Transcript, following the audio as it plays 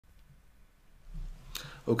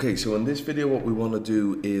Okay, so in this video what we want to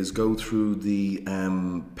do is go through the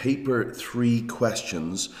paper 3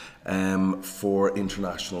 questions for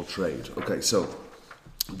international trade. Okay, so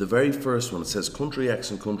the very first one, it says country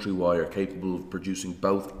X and country Y are capable of producing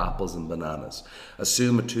both apples and bananas.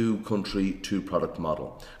 Assume a two-country, two-product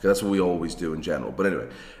model. Okay, that's what we always do in general. But anyway,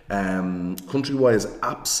 country Y has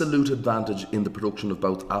absolute advantage in the production of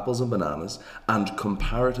both apples and bananas and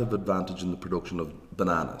comparative advantage in the production of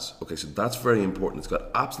bananas. Okay, so that's very important. It's got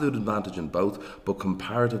absolute advantage in both, but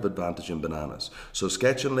comparative advantage in bananas. So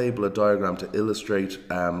sketch and label a diagram to illustrate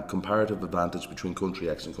comparative advantage between country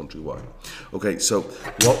X and country Y. Okay, so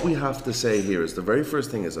what we have to say here is the very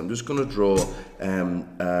first thing is I'm just going to draw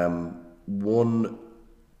one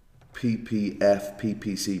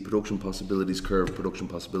PPC, production possibilities curve, production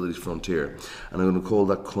possibilities frontier, and I'm going to call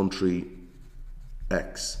that country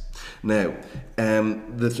X. Now,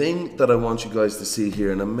 the thing that I want you guys to see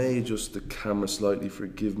here, and I may adjust the camera slightly,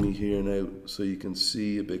 forgive me here now, so you can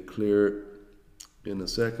see a bit clearer in a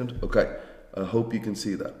second. Okay, I hope you can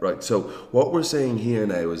see that. Right, so what we're saying here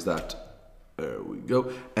now is that, there we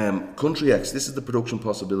go, country X, this is the production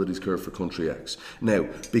possibilities curve for country X. Now,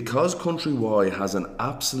 because country Y has an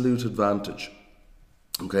absolute advantage,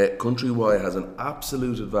 okay, country Y has an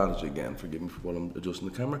absolute advantage, again, forgive me for while I'm adjusting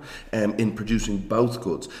the camera, in producing both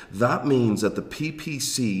goods. That means that the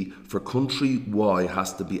PPC for country Y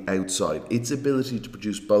has to be outside. Its ability to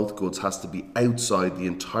produce both goods has to be outside the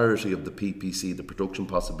entirety of the PPC, the production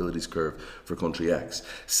possibilities curve for country X.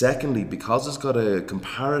 Secondly, because it's got a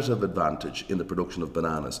comparative advantage in the production of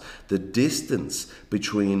bananas, the distance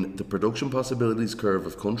between the production possibilities curve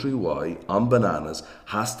of country Y on bananas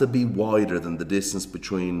has to be wider than the distance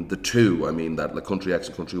between the two, I mean that like country X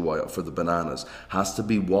and country Y for the bananas, has to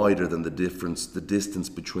be wider than the distance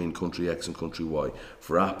between country X and country Y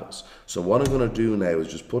for apples. So what I'm going to do now is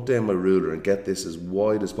just put down my ruler and get this as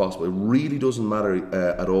wide as possible. It really doesn't matter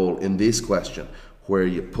at all in this question where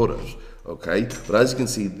you put it, okay? But as you can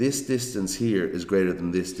see, this distance here is greater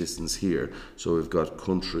than this distance here. So we've got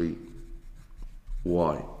country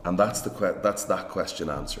Y, and that's that question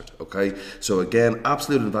answered. Okay, so again,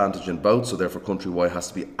 absolute advantage in both, so therefore country Y has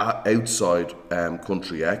to be outside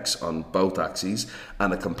country X on both axes,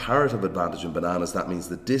 and a comparative advantage in bananas. That means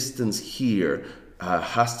the distance here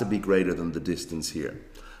has to be greater than the distance here.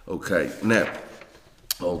 Okay, now,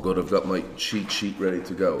 oh good, I've got my cheat sheet ready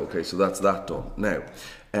to go. Okay, so that's that done. Now,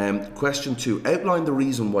 question 2, outline the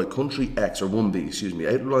reason why country X, or 1B, excuse me,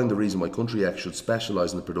 outline the reason why country X should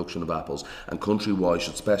specialise in the production of apples and country Y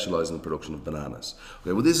should specialise in the production of bananas.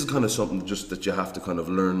 Okay, well this is kind of something just that you have to kind of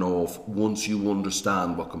learn off once you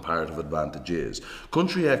understand what comparative advantage is.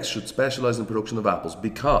 Country X should specialise in the production of apples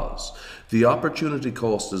because the opportunity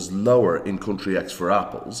cost is lower in country X for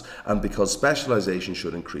apples and because specialisation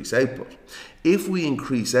should increase output. If we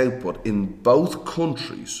increase output in both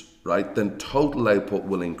countries, right, then total output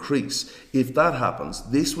will increase. If that happens,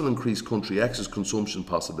 this will increase country X's consumption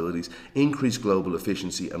possibilities, increase global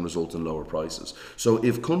efficiency and result in lower prices. So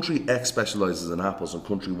if country X specialises in apples and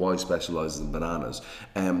country Y specialises in bananas,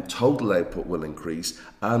 total output will increase,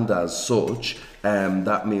 and as such,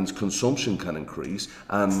 that means consumption can increase,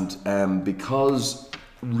 and because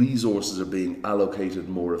resources are being allocated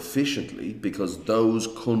more efficiently, because those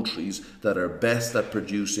countries that are best at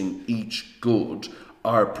producing each good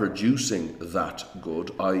are producing that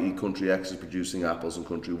good, i.e. country X is producing apples and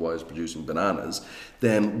country Y is producing bananas,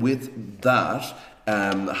 then with that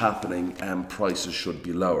happening, prices should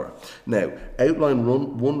be lower. Now, outline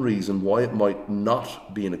one reason why it might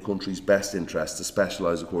not be in a country's best interest to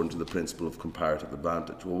specialise according to the principle of comparative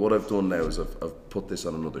advantage. Well, what I've done now is I've put this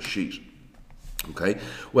on another sheet. Okay,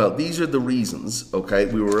 well, these are the reasons. Okay,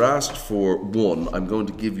 we were asked for one. I'm going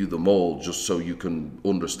to give you them all just so you can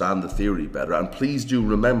understand the theory better, and please do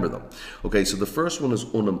remember them. Okay, so the first one is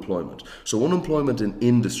unemployment. So unemployment in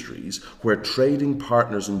industries where trading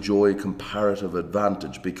partners enjoy comparative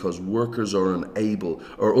advantage because workers are unable,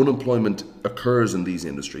 or unemployment occurs in these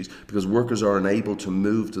industries because workers are unable to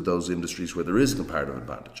move to those industries where there is comparative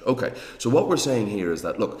advantage. Okay, so what we're saying here is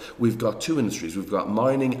that, look, we've got two industries. We've got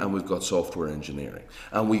mining and we've got software engineering.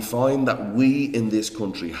 And we find that we in this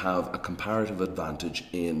country have a comparative advantage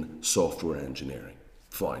in software engineering.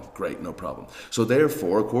 Fine, great, no problem. So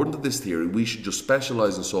therefore, according to this theory, we should just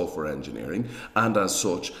specialise in software engineering, and as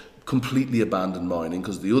such, completely abandon mining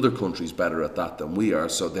because the other country's better at that than we are,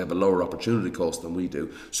 so they have a lower opportunity cost than we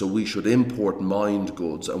do. So we should import mined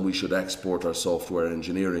goods and we should export our software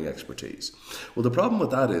engineering expertise. Well, the problem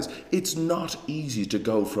with that is it's not easy to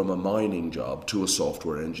go from a mining job to a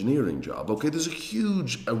software engineering job. Okay, there's a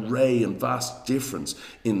huge array and vast difference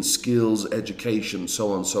in skills, education,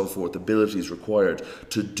 so on and so forth, abilities required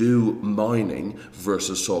to do mining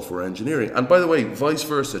versus software engineering. And by the way, vice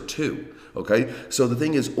versa too. Okay, so the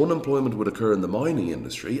thing is, unemployment would occur in the mining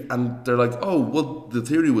industry, and they're like, oh, well, the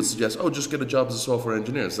theory would suggest, oh, just get a job as a software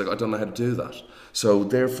engineer. It's like, I don't know how to do that. So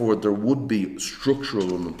therefore, there would be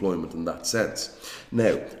structural unemployment in that sense.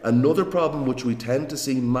 Now, another problem which we tend to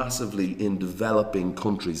see massively in developing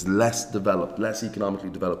countries, less developed, less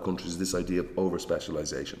economically developed countries, is this idea of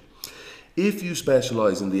over-specialization. If you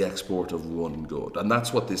specialize in the export of one good, and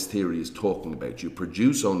that's what this theory is talking about, you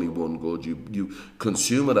produce only one good, you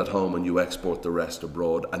consume it at home and you export the rest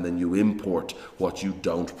abroad, and then you import what you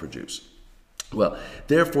don't produce. Well,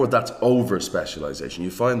 therefore, that's over-specialization.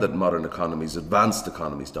 You find that modern economies, advanced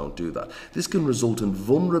economies, don't do that. This can result in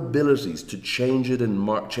vulnerabilities to changes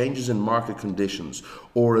in market conditions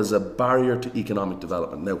or as a barrier to economic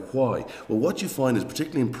development. Now, why? Well, what you find is,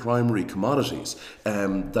 particularly in primary commodities,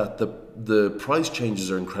 that the price changes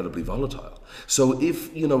are incredibly volatile. So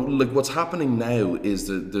if, like what's happening now is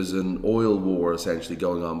that there's an oil war essentially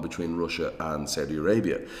going on between Russia and Saudi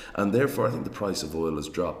Arabia. And therefore, I think the price of oil has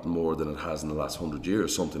dropped more than it has in the last 100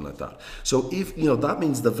 years, something like that. So if, that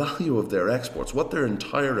means the value of their exports, what their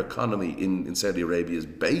entire economy in Saudi Arabia is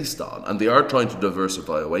based on, and they are trying to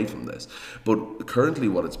diversify away from this, but currently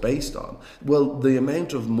what it's based on, well, the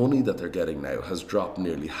amount of money that they're getting now has dropped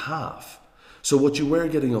nearly half. So what you were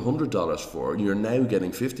getting $100 for, you're now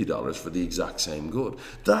getting $50 for the exact same good.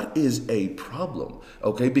 That is a problem,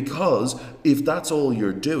 okay? Because if that's all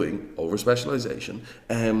you're doing, over-specialization,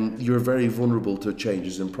 you're very vulnerable to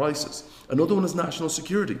changes in prices. Another one is national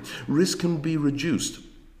security. Risk can be reduced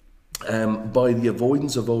by the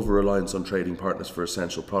avoidance of over-reliance on trading partners for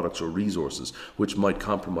essential products or resources, which might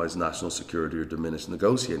compromise national security or diminish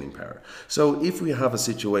negotiating power. So if we have a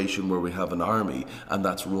situation where we have an army and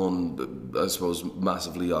that's run, I suppose,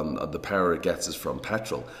 massively on the power it gets is from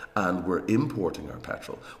petrol, and we're importing our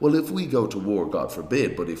petrol, well, if we go to war, God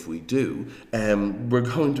forbid, but if we do, we're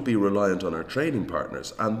going to be reliant on our trading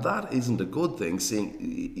partners, and that isn't a good thing,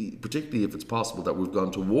 seeing, particularly if it's possible that we've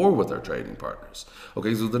gone to war with our trading partners.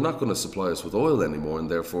 Okay, so they're not going to supply us with oil anymore, and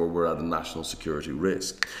therefore we're at a national security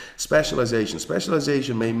risk.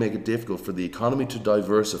 Specialization may make it difficult for the economy to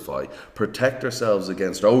diversify, protect ourselves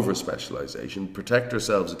against over-specialization, protect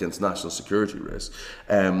ourselves against national security risk,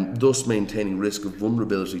 thus maintaining risk of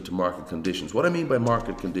vulnerability to market conditions. What I mean by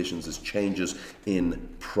market conditions is changes in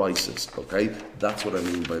prices, okay? That's what I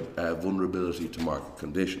mean by vulnerability to market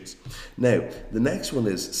conditions. Now, the next one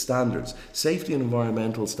is standards. Safety and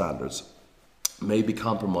environmental standards may be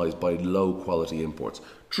compromised by low quality imports.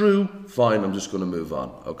 True, fine, I'm just going to move on,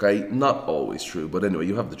 okay? Not always true, but anyway,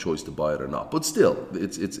 you have the choice to buy it or not. But still,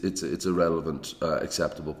 it's a relevant,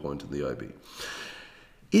 acceptable point in the IB.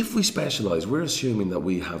 If we specialize, we're assuming that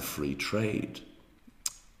we have free trade.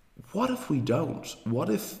 What if we don't? What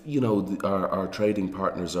if, our trading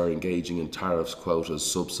partners are engaging in tariffs, quotas,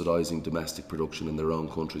 subsidizing domestic production in their own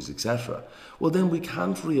countries, etc.? Well, then we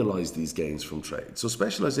can't realize these gains from trade. So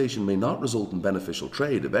specialization may not result in beneficial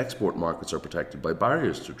trade if export markets are protected by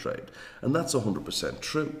barriers to trade. And that's 100%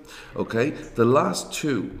 true. Okay? The last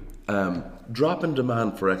two, drop in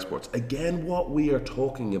demand for exports. Again, what we are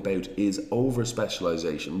talking about is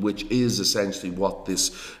over-specialization, which is essentially what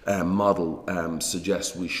this model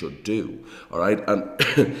suggests we should do. All right, and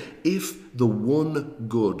if the one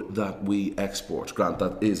good that we export, grant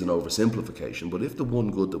that is an oversimplification, but if the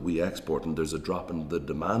one good that we export and there's a drop in the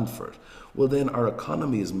demand for it, well, then our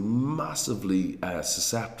economy is massively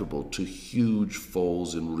susceptible to huge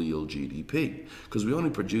falls in real GDP, because we only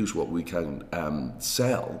produce what we can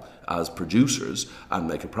sell as producers and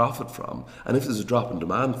make a profit from. And if there's a drop in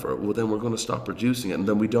demand for it, well, then we're going to stop producing it, and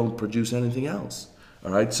then we don't produce anything else.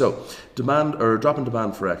 All right, so demand or drop in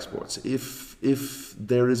demand for exports. If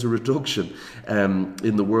there is a reduction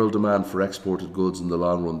in the world demand for exported goods in the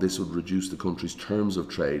long run, this would reduce the country's terms of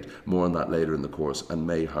trade. More on that later in the course, and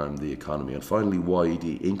may harm the economy. And finally,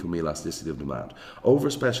 YED, income elasticity of demand.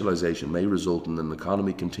 Over-specialization may result in an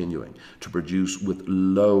economy continuing to produce with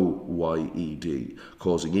low YED,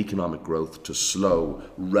 causing economic growth to slow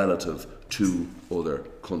relative to other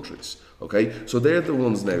countries. Okay, so they're the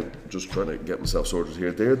ones now, just trying to get myself sorted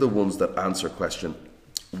here, they're the ones that answer question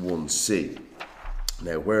 1C.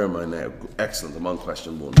 Now, where am I now? Excellent, I'm on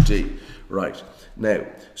question 1D. Right, now,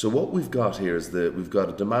 so what we've got here is that we've got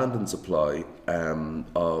a demand and supply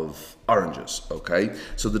of oranges, okay?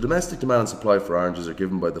 So the domestic demand and supply for oranges are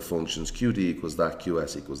given by the functions QD equals that,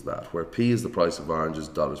 QS equals that, where P is the price of oranges,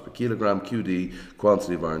 dollars per kilogram, QD,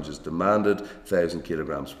 quantity of oranges demanded, 1,000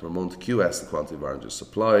 kilograms per month, QS, the quantity of oranges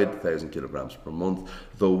supplied, 1,000 kilograms per month.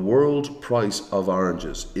 The world price of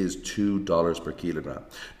oranges is $2 per kilogram.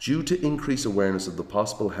 Due to increased awareness of the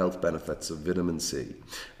possible health benefits of vitamin C,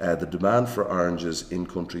 the demand for oranges in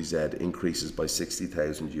country Z increases by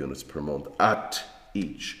 60,000 units per month at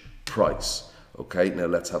each price. Okay, now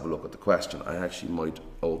let's have a look at the question. I actually might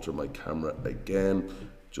alter my camera again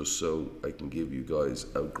just so I can give you guys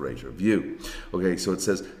a greater view. Okay, so it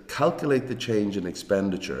says calculate the change in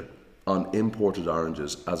expenditure on imported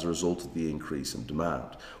oranges as a result of the increase in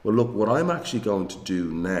demand. Well, look, what I'm actually going to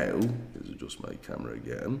do now is adjust my camera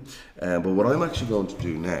again, but what I'm actually going to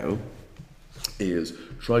do now is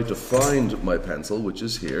try to find my pencil, which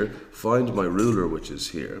is here, find my ruler, which is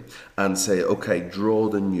here, and say, okay, draw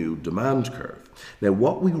the new demand curve. Now,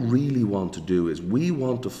 what we really want to do is we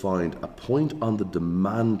want to find a point on the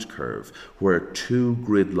demand curve where two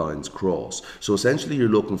grid lines cross. So essentially, you're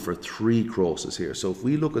looking for three crosses here. So if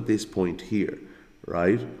we look at this point here,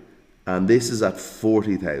 right, and this is at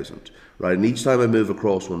 40,000, right, and each time I move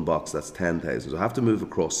across one box, that's 10,000. So I have to move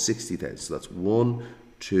across 60,000. So that's 1,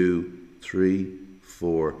 2, 3,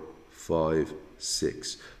 4, 5,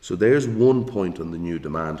 6. So there's one point on the new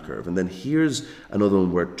demand curve. And then here's another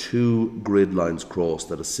one where two grid lines cross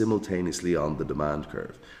that are simultaneously on the demand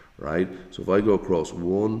curve, right? So if I go across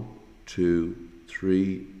 1, 2,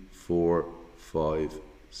 3, 4, 5,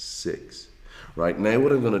 6. Right, now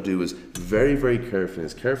what I'm going to do is very, very carefully,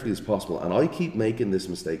 as carefully as possible, and I keep making this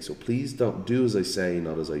mistake, so please don't do as I say,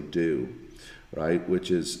 not as I do, right,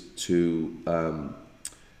 which is to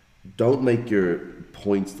don't make your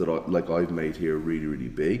points that like I've made here really, really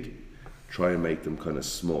big. Try and make them kind of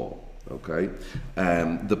small, okay?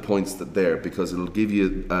 The points that there, because it'll give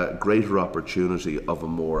you a greater opportunity of a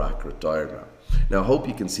more accurate diagram. Now, I hope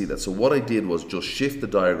you can see that. So what I did was just shift the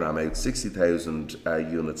diagram out 60,000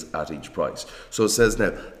 units at each price. So it says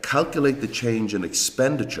now, calculate the change in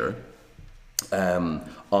expenditure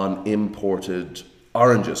on imported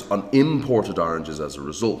oranges as a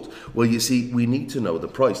result. Well, you see, we need to know the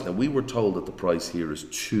price. Now, we were told that the price here is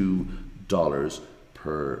 $2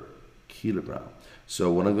 per kilogram. So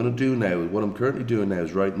what I'm going to do now, what I'm currently doing now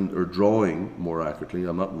is writing, or drawing more accurately,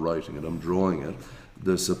 I'm not writing it, I'm drawing it,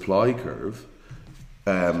 the supply curve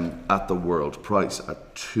at the world price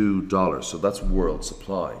at $2. So that's world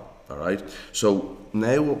supply, all right? So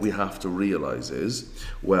now what we have to realize is,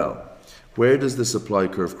 well, where does the supply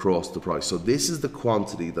curve cross the price? So this is the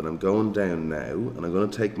quantity that I'm going down now, and I'm going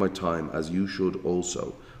to take my time, as you should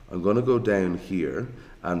also. I'm going to go down here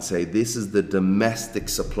and say this is the domestic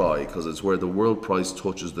supply, because it's where the world price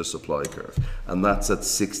touches the supply curve, and that's at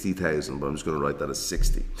 60,000, but I'm just going to write that as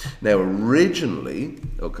 60. Now, originally,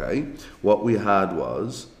 okay, what we had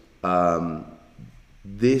was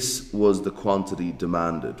this was the quantity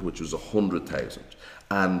demanded, which was 100,000.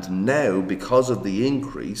 And now, because of the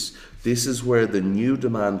increase, this is where the new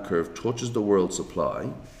demand curve touches the world supply.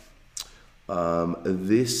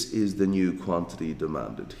 This is the new quantity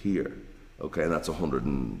demanded here. Okay, and that's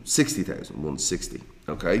 160,000, 160.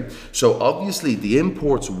 Okay, so obviously the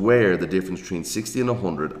imports were the difference between 60 and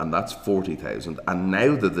 100, and that's 40,000. And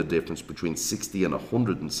now they're the difference between 60 and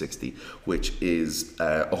 160, which is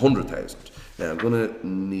 100,000. Now I'm going to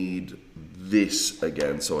need this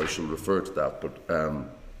again, so I shall refer to that. But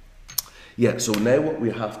yeah, so now what we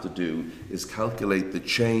have to do is calculate the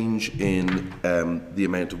change in the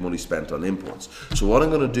amount of money spent on imports. So what I'm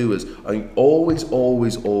going to do is, I always,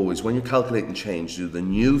 when you're calculating change, do the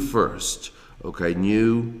new first, okay,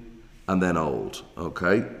 new and then old,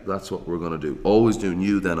 okay? That's what we're going to do. Always do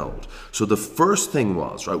new, then old. So the first thing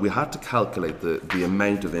was, right, we had to calculate the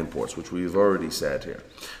amount of imports, which we've already said here.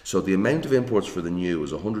 So the amount of imports for the new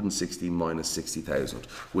is 160 minus 60,000,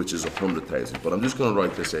 which is 100,000. But I'm just going to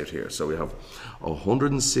write this out here. So we have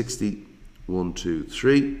 160, 1, 2,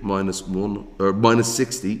 3, minus 1, or minus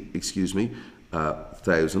 60, excuse me,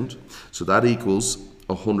 1,000. So that equals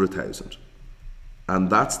 100,000. And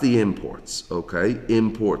that's the imports, okay?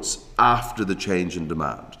 Imports after the change in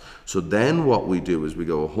demand. So then what we do is we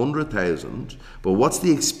go 100,000, but what's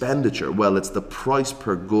the expenditure? Well, it's the price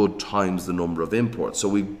per good times the number of imports. So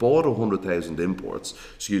we bought 100,000 imports,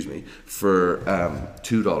 excuse me, for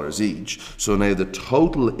 $2 each. So now the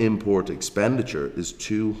total import expenditure is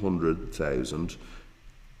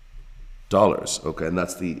 $200,000, okay? And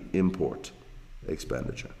that's the import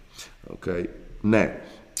expenditure. Okay, now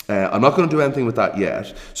I'm not going to do anything with that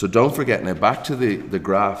yet, so don't forget. Now back to the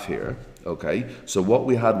graph here. Okay, so what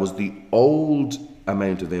we had was the old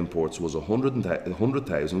amount of imports was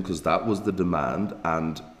 100,000 because that was the demand,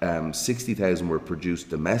 and 60,000 were produced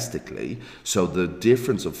domestically, so the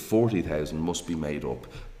difference of 40,000 must be made up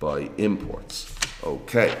by imports.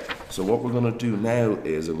 Okay, so what we're going to do now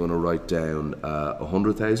is I'm going to write down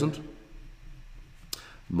 100,000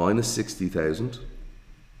 minus 60,000,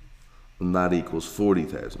 and that equals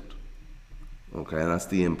 40,000. Okay, and that's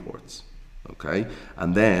the imports. Okay,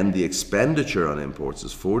 and then the expenditure on imports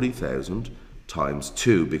is 40,000 times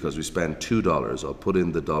 2, because we spend $2. I'll put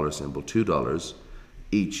in the dollar symbol, $2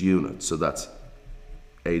 each unit, so that's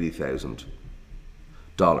 $80,000.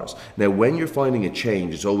 Now when you're finding a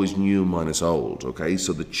change, it's always new minus old. Okay,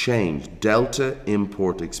 so the change, delta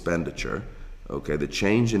import expenditure, okay, the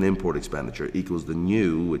change in import expenditure equals the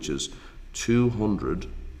new, which is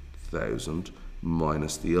 200,000,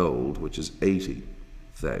 minus the old, which is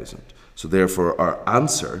 80,000. So therefore our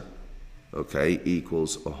answer, okay,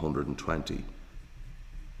 equals 120,000.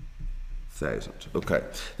 Okay,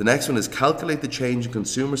 the next one is calculate the change in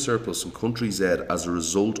consumer surplus in country Z as a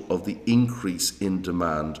result of the increase in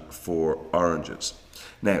demand for oranges.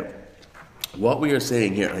 Now, what we are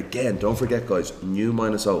saying here, and again, don't forget guys, new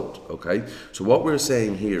minus old, okay? So what we're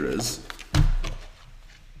saying here is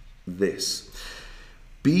this.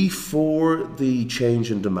 Before the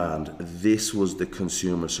change in demand, this was the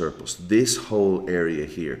consumer surplus. This whole area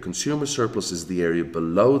here, consumer surplus is the area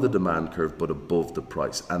below the demand curve but above the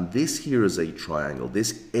price. And this here is a triangle.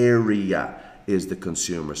 This area is the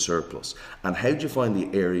consumer surplus. And how do you find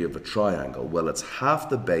the area of a triangle? Well, it's half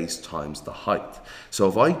the base times the height. So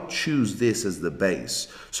if I choose this as the base,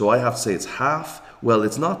 so I have to say it's half. Well,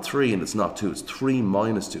 it's not 3 and it's not 2, it's 3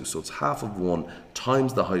 minus 2, so it's half of 1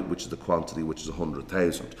 times the height, which is the quantity, which is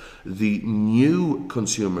 100,000. The new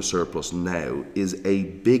consumer surplus now is a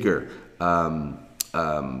bigger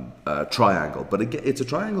triangle, but it's a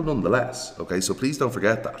triangle nonetheless, okay, so please don't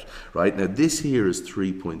forget that, right? Now this here is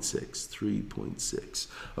 3.6,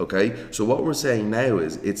 okay, so what we're saying now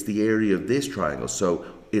is it's the area of this triangle, so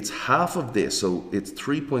it's half of this, so it's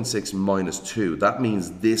 3.6 minus 2. That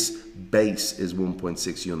means this base is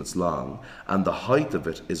 1.6 units long, and the height of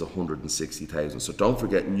it is 160,000. So don't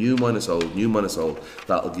forget new minus old,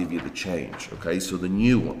 that'll give you the change, okay? So the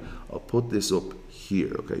new one, I'll put this up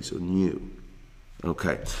here, okay, so new.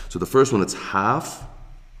 Okay, so the first one, it's half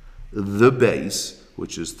the base,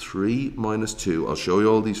 which is 3 minus 2. I'll show you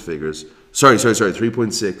all these figures. Sorry,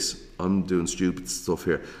 3.6. I'm doing stupid stuff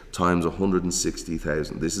here. Times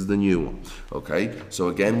 160,000. This is the new one. Okay, so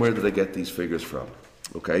again, where did I get these figures from?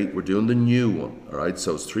 Okay, we're doing the new one. All right,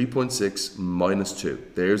 so it's 3.6 minus 2.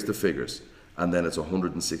 There's the figures. And then it's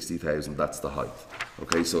 160,000. That's the height.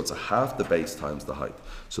 Okay, so it's a half the base times the height.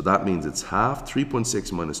 So that means it's half.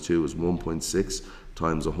 3.6 minus 2 is 1.6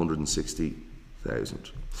 times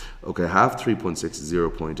 160,000. Okay, half 3.6 is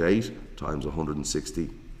 0.8 times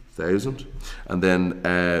 160,000. And then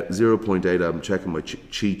 0.8, I'm checking my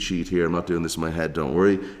cheat sheet here, I'm not doing this in my head, don't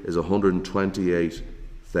worry, is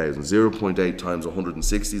 128,000. 0.8 times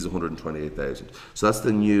 160 is 128,000. So that's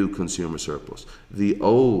the new consumer surplus. The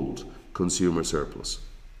old consumer surplus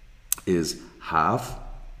is half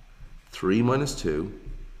 3 minus 2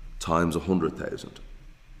 times 100,000.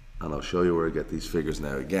 And I'll show you where I get these figures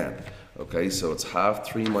now again. Okay, so it's half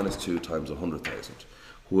 3 minus 2 times 100,000,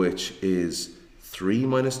 which is 3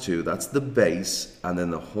 minus 2, that's the base, and then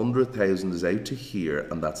the 100,000 is out to here,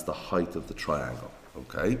 and that's the height of the triangle.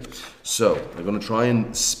 Okay, so I'm going to try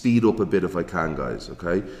and speed up a bit if I can, guys.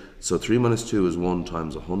 Okay, so 3 minus 2 is 1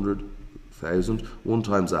 times 100,000. 1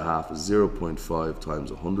 times a half is 0.5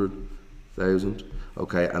 times 100,000.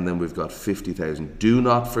 Okay, and then we've got 50,000. Do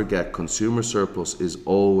not forget, consumer surplus is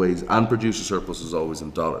always, and producer surplus is always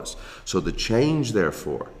in dollars. So the change,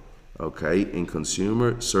 therefore, okay, in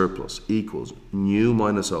consumer surplus equals new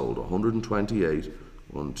minus old, 128,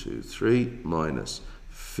 1, 2, 3, minus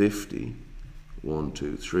 50, 1,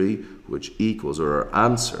 2, 3, which equals, or our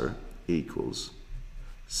answer equals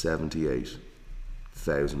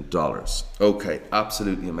 $78,000. Okay,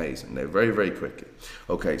 absolutely amazing. Now, very, very quickly.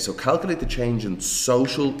 Okay, so calculate the change in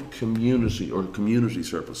social community, or community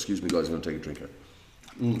surplus. Excuse me, guys, I'm going to take a drink here.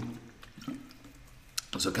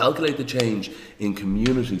 So calculate the change in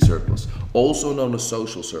community surplus, also known as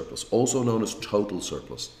social surplus, also known as total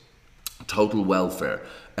surplus, total welfare.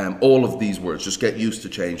 All of these words, just get used to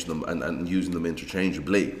changing them and using them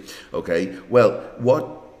interchangeably. Okay, well,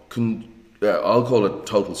 I'll call it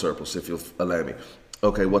total surplus if you'll allow me.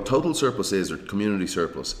 Okay, what total surplus is, or community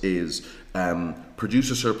surplus, is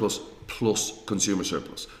producer surplus plus consumer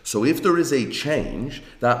surplus. So if there is a change,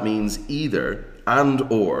 that means either and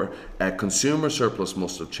or consumer surplus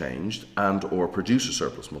must have changed and or producer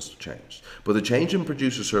surplus must have changed. But the change in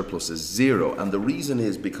producer surplus is zero, and the reason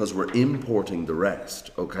is because we're importing the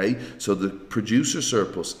rest, okay? So the producer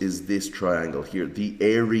surplus is this triangle here, the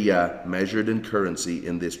area measured in currency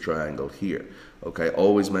in this triangle here, okay?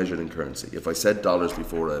 Always measured in currency. If I said dollars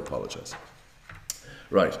before, I apologize.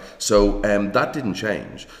 Right, so that didn't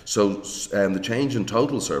change. So the change in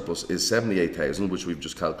total surplus is 78,000, which we've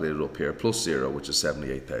just calculated up here, plus zero, which is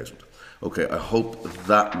 78,000. Okay, I hope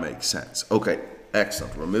that makes sense. Okay,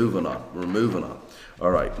 excellent. We're moving on.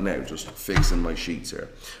 All right, now just fixing my sheets here.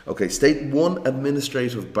 Okay, state one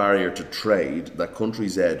administrative barrier to trade that country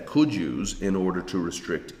Z could use in order to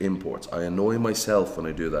restrict imports. I annoy myself when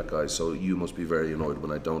I do that, guys, so you must be very annoyed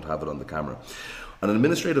when I don't have it on the camera. An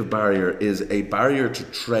administrative barrier is a barrier to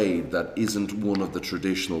trade that isn't one of the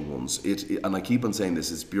traditional ones. And I keep on saying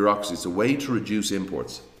this, it's bureaucracy. It's a way to reduce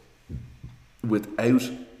imports without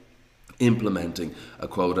implementing a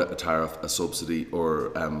quota, a tariff, a subsidy,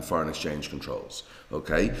 or foreign exchange controls.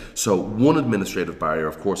 Okay, so one administrative barrier,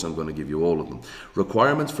 of course I'm going to give you all of them.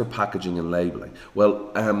 Requirements for packaging and labelling.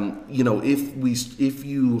 Well, you know, if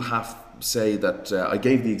you have, say that I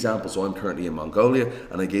gave the example, so I'm currently in Mongolia,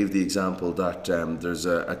 and I gave the example that there's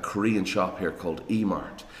a Korean shop here called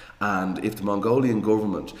eMart. And if the Mongolian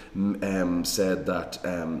government said that,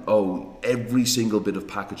 oh, every single bit of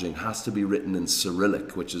packaging has to be written in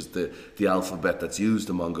Cyrillic, which is the alphabet that's used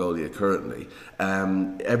in Mongolia currently,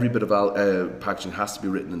 every bit of packaging has to be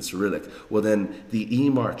written in Cyrillic, well then the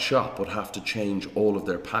eMart shop would have to change all of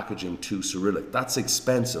their packaging to Cyrillic. That's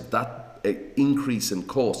expensive. That increase in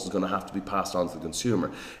cost is going to have to be passed on to the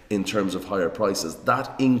consumer in terms of higher prices.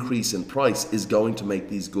 That increase in price is going to make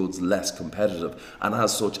these goods less competitive, and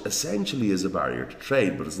as such essentially is a barrier to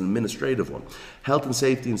trade, but it's an administrative one. Health and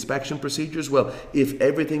safety inspection procedures. Well, if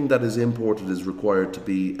everything that is imported is required to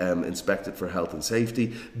be inspected for health and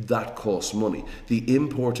safety, that costs money. The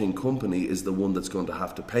importing company is the one that's going to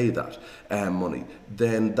have to pay that money.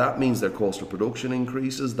 Then that means their cost of production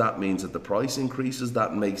increases, that means that the price increases,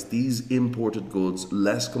 that makes these imported goods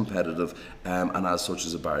less competitive, and as such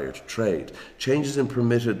is a barrier to trade. Changes in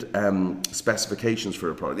permitted specifications for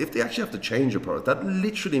a product. If they actually have to change a product, that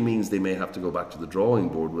literally means they may have to go back to the drawing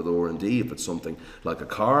board with R&D if it's something like a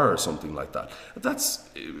car or something like that. That's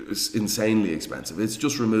insanely expensive. It's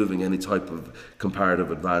just removing any type of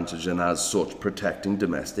comparative advantage, and as such protecting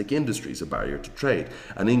domestic industries, a barrier to trade.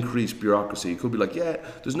 An increased bureaucracy. It could be like, yeah,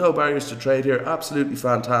 there's no barriers to trade here, absolutely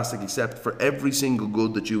fantastic, except for every single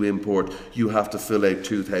good that you import, you have to fill out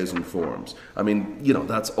 2,000 forms. I mean, you know,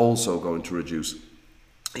 that's also going to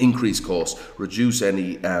increase costs, reduce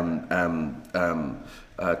any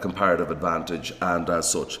comparative advantage, and as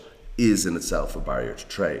such is in itself a barrier to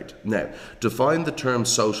trade. Now, define the term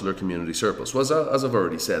social or community surplus. Well, as I've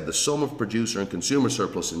already said, the sum of producer and consumer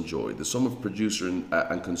surplus enjoyed, the sum of producer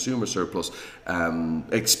and consumer surplus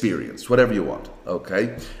experienced, whatever you want,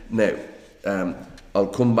 okay? Now, I'll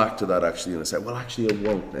come back to that actually in a second. Well, actually I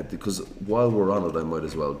won't now, because while we're on it, I might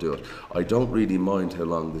as well do it. I don't really mind how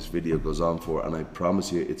long this video goes on for, and I promise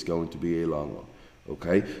you it's going to be a long one,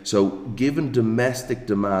 okay? So, given domestic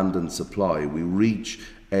demand and supply, we reach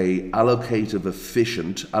a allocatively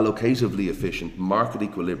efficient market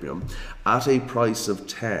equilibrium at a price of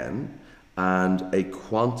 10 and a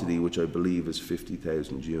quantity which I believe is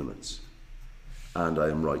 50,000 units. And I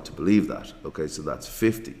am right to believe that. Okay, so that's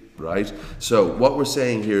 50, right? So what we're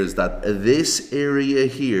saying here is that this area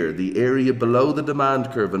here, the area below the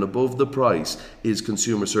demand curve and above the price, is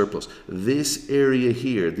consumer surplus. This area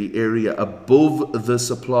here, the area above the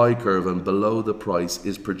supply curve and below the price,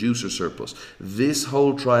 is producer surplus. This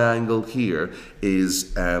whole triangle here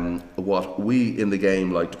is what we in the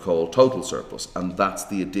game like to call total surplus, and that's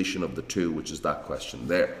the addition of the two, which is that question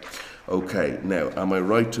there. Okay, now, am I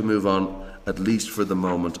right to move on? At least for the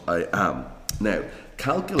moment, I am. Now,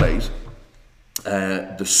 calculate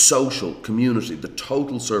the social community, the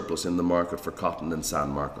total surplus in the market for cotton in San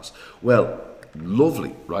Marcos. Well,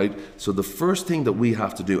 lovely, right? So the first thing that we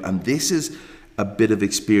have to do, and this is a bit of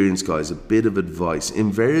experience, guys, a bit of advice.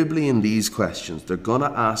 Invariably in these questions, they're going to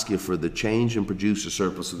ask you for the change in producer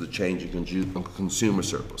surplus or the change in consumer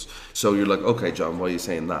surplus. So you're like, okay, John, why are you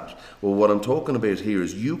saying that? Well, what I'm talking about here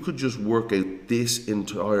is you could just work out this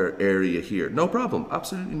entire area here. No problem,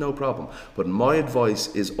 absolutely no problem. But my advice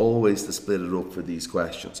is always to split it up for these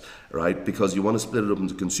questions, right? Because you want to split it up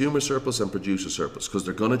into consumer surplus and producer surplus, because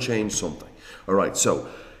they're going to change something. All right, so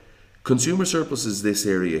consumer surplus is this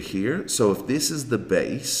area here. So if this is the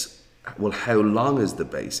base, Well, how long is the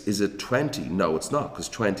base? Is it 20? No, it's not, because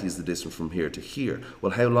 20 is the distance from here to here.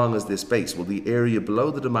 Well, how long is this base? Well, the area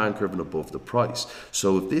below the demand curve and above the price.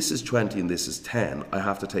 So if this is 20 and this is 10, I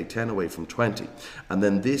have to take 10 away from 20. And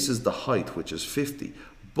then this is the height, which is 50.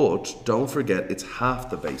 But don't forget, it's half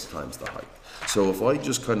the base times the height. So if I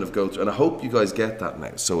just kind of go through, and I hope you guys get that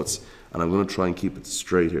now. So it's, and I'm going to try and keep it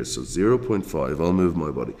straight here. So 0.5, I'll move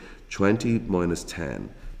my body. 20 minus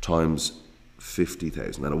 10 times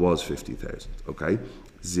 50,000, and it was 50,000, okay?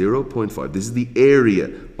 0.5, this is the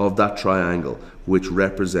area of that triangle which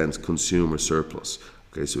represents consumer surplus.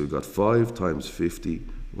 Okay, so we've got 5 times 50,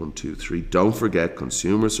 1, 2, 3. Don't forget,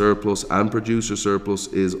 consumer surplus and producer surplus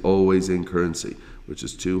is always in currency, which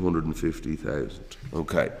is 250,000.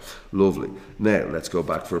 Okay, lovely. Now, let's go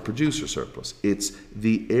back for a producer surplus. It's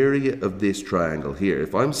the area of this triangle here.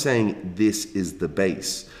 If I'm saying this is the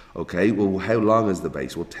base, okay, well, how long is the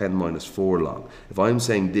base? Well, 10 minus 4 long. If I'm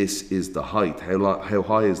saying this is the height, how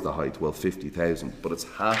high is the height? Well, 50,000, but it's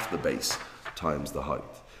half the base times the height.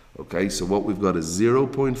 Okay, so what we've got is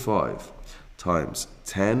 0.5 times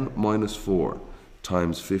 10 minus 4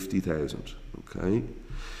 times 50,000. Okay,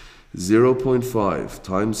 0.5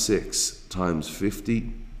 times 6 times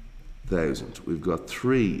 50,000. We've got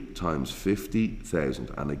 3 times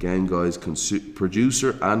 50,000. And again, guys,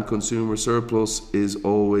 producer and consumer surplus is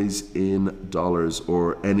always in dollars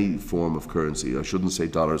or any form of currency. I shouldn't say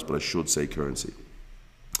dollars, but I should say currency.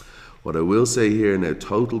 What I will say here now,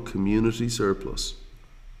 total community surplus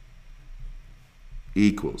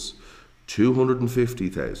equals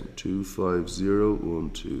 250,000,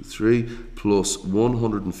 250,123, plus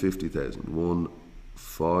 150,000,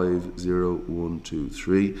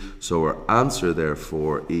 150,123. So our answer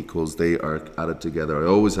therefore equals, they are added together. I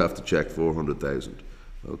always have to check 400,000.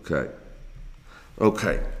 Okay.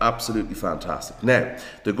 Okay, absolutely fantastic. Now,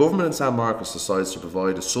 the government in San Marcos decides to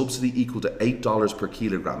provide a subsidy equal to $8 per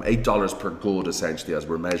kilogram, $8 per good essentially, as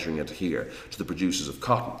we're measuring it here, to the producers of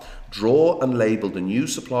cotton. Draw and label the new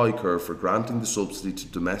supply curve for granting the subsidy to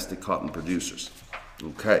domestic cotton producers.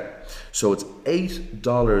 Okay, so it's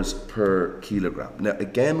 $8 per kilogram. Now,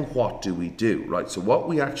 again, what do we do, right? So what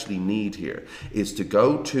we actually need here is to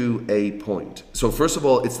go to a point. So first of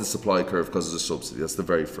all, it's the supply curve because it's a subsidy. That's the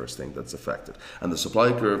very first thing that's affected. And the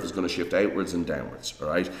supply curve is going to shift outwards and downwards, all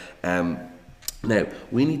right? Now,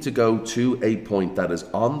 we need to go to a point that is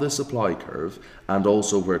on the supply curve and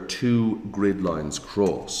also where two grid lines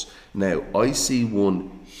cross. Now, I see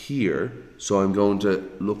one here, so I'm going to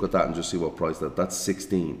look at that and just see what price that's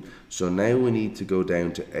 16. So now we need to go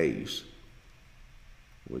down to 8,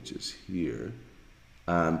 which is here,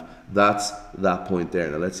 and that's that point there.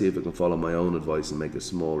 Now let's see if I can follow my own advice and make a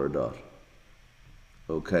smaller dot.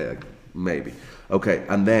 Okay, maybe. Okay,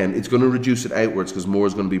 and then it's going to reduce it outwards because more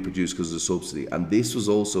is going to be produced because of the subsidy. And this was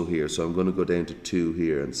also here, so I'm going to go down to 2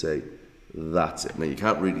 here and say that's it. Now you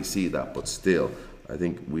can't really see that, but still, I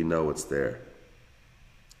think we know it's there.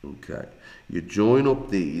 Okay, you join up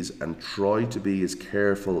these and try to be as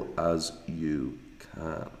careful as you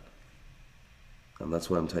can. And that's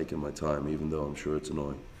why I'm taking my time, even though I'm sure it's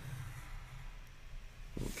annoying.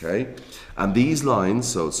 Okay, and these lines,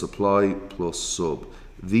 so supply plus sub,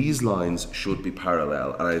 these lines should be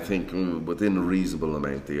parallel, and I think within a reasonable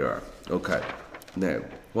amount they are. Okay, now,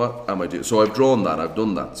 what am I doing? So I've drawn that, I've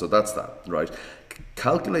done that, so that's that, right?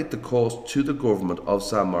 Calculate the cost to the government of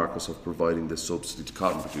San Marcos of providing this subsidy to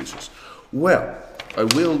cotton producers. Well, I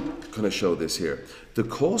will kind of show this here. The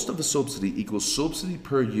cost of a subsidy equals subsidy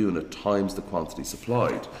per unit times the quantity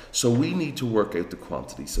supplied. So we need to work out the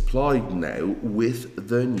quantity supplied now with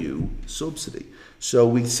the new subsidy. So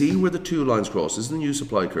we see where the two lines cross. This is the new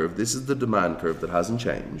supply curve. This is the demand curve that hasn't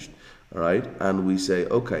changed. All right, and we say,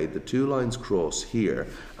 okay, the two lines cross here,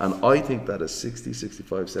 and I think that is 60,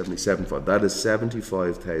 65, 70, 75. That is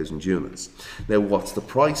 75,000 units. Now, what's the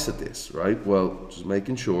price of this, right? Well, just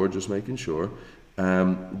making sure.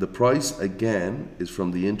 The price, again, is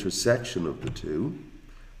from the intersection of the two.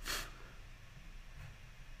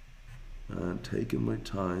 And taking my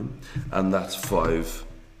time, and that's $5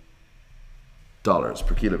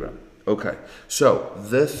 per kilogram. Okay, so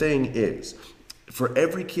the thing is, for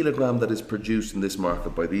every kilogram that is produced in this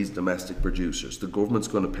market by these domestic producers, the government's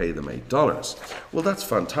going to pay them $8. Well, that's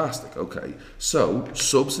fantastic. Okay, so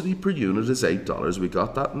subsidy per unit is $8. We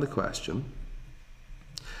got that in the question.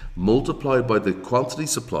 Multiplied by the quantity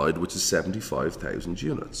supplied, which is 75,000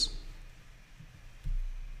 units.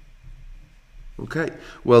 Okay,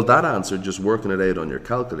 well that answer, just working it out on your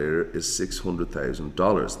calculator, is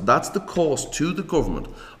 $600,000. That's the cost to the government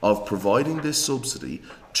of providing this subsidy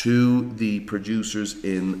to the producers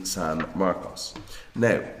in San Marcos.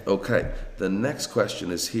 Now, okay, the next question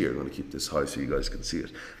is here. I'm going to keep this high so you guys can see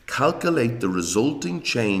it. Calculate the resulting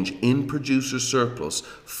change in producer surplus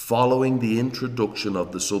following the introduction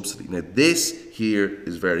of the subsidy. Now, this here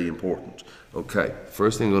is very important. Okay,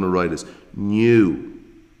 first thing I'm going to write is new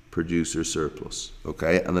producer surplus,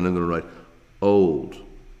 okay, and then I'm going to write old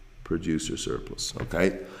producer surplus,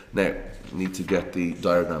 okay. Now, I need to get the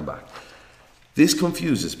diagram back. This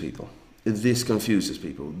confuses people.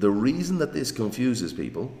 The reason that this confuses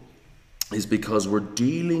people is because we're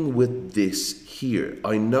dealing with this here.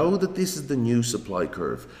 I know that this is the new supply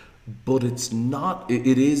curve, but it's not,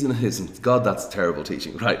 it is and it isn't. God, that's terrible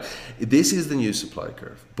teaching, right? This is the new supply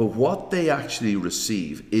curve. But what they actually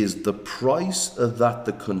receive is the price that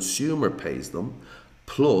the consumer pays them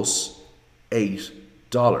plus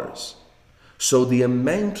 $8. So the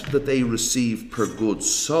amount that they receive per good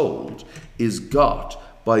sold is got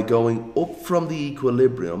by going up from the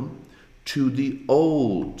equilibrium to the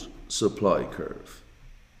old supply curve.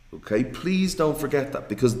 Okay, please don't forget that,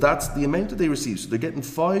 because that's the amount that they receive. So they're getting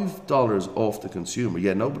 $5 off the consumer.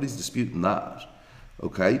 Yeah, nobody's disputing that.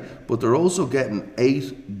 Okay, but they're also getting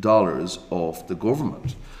 $8 off the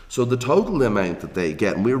government. So the total amount that they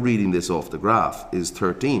get, and we're reading this off the graph, is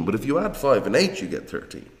 13. But if you add 5 and 8, you get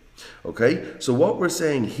 13. Okay, so what we're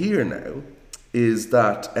saying here now is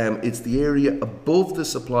that it's the area above the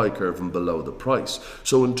supply curve and below the price.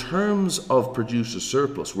 So in terms of producer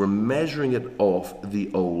surplus, we're measuring it off the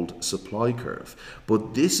old supply curve.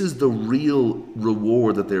 But this is the real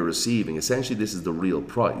reward that they're receiving. Essentially, this is the real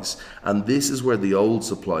price. And this is where the old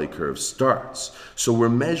supply curve starts. So we're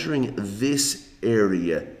measuring this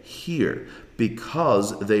area here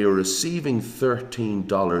because they are receiving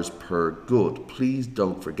 $13 per good. Please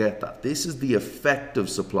don't forget that. This is the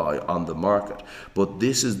effective supply on the market, but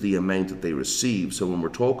this is the amount that they receive. So when we're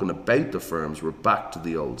talking about the firms, we're back to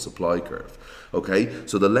the old supply curve. Okay,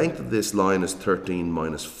 so the length of this line is 13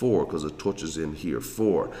 minus 4 because it touches in here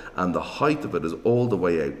 4, and the height of it is all the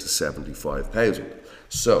way out to 75,000.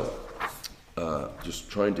 So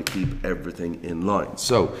just trying to keep everything in line.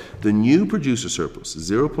 So the new producer surplus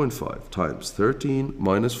is 0.5 times 13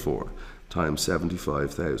 minus 4 times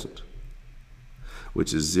 75,000,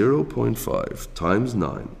 which is 0.5 times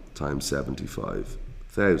 9 times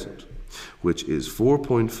 75,000, which is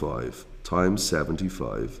 4.5 times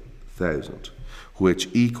 75,000, which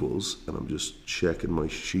equals, and I'm just checking my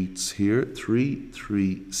sheets here,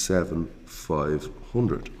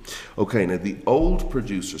 337,500. Okay, now the old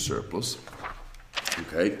producer surplus,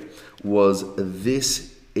 okay, was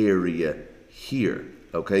this area here,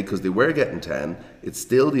 okay, because they were getting 10, it's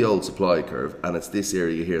still the old supply curve, and it's this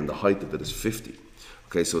area here, and the height of it is 50.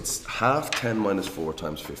 Okay, so it's half 10 minus 4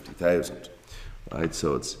 times 50,000, right?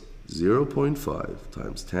 So it's 0.5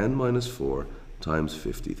 times 10 minus 4 times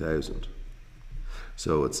 50,000.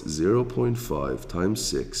 So it's 0.5 times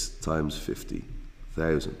 6 times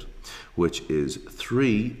 50,000, which is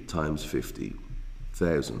 3 times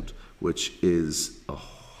 50,000, which is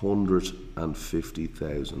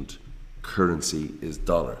 150,000. Currency is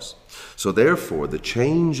dollars. So therefore, the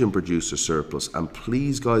change in producer surplus, and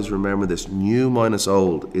please guys remember this, new minus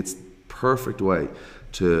old, it's perfect way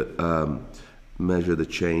to measure the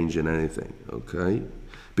change in anything, okay?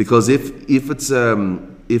 Because if it's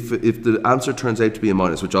if the answer turns out to be a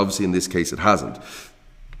minus, which obviously in this case it hasn't,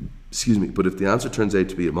 excuse me, but if the answer turns out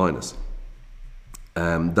to be a minus,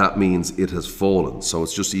 that means it has fallen, so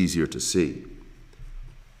it's just easier to see.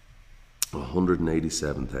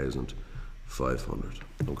 187,500.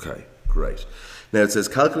 Okay, great. Now it says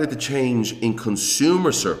calculate the change in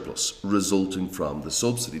consumer surplus resulting from the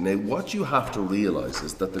subsidy. Now what you have to realize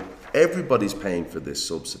is that everybody's paying for this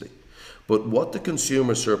subsidy. But what the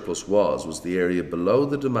consumer surplus was the area below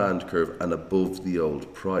the demand curve and above the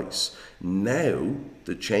old price. Now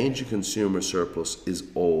the change in consumer surplus is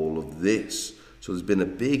all of this. So there's been a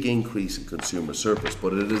big increase in consumer surplus,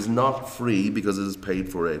 but it is not free because it is paid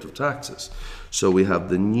for out of taxes. So we have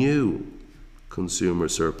the new consumer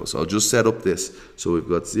surplus. I'll just set up this. So we've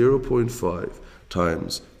got 0.5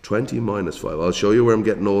 times 20 minus 5. I'll show you where I'm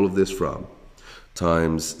getting all of this from.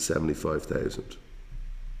 Times 75,000.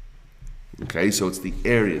 Okay, so it's the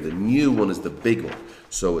area. The new one is the big one.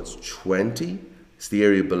 So it's 20. It's the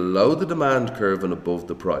area below the demand curve and above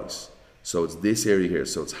the price. So it's this area here.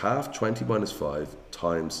 So it's half 20 minus 5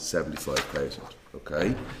 times 75,000.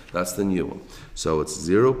 Okay, that's the new one. So it's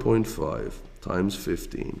 0.5 times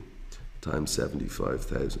 15 times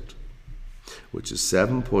 75,000, which is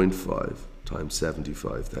 7.5 times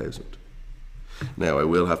 75,000. Now I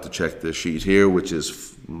will have to check the sheet here, which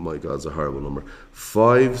is, my God, it's a horrible number,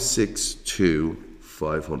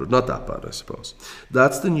 562,500. Not that bad, I suppose.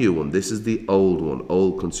 That's the new one. This is the old one,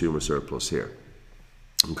 old consumer surplus here.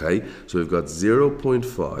 Okay, so we've got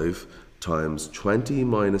 0.5 times 20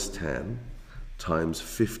 minus 10 times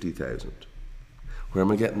 50,000. Where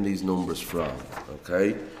am I getting these numbers from?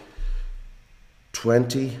 Okay,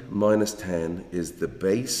 20 minus 10 is the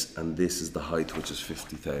base, and this is the height, which is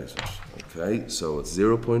 50,000. Okay, so it's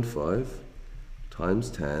 0.5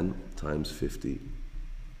 times 10 times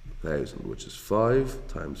 50,000, which is 5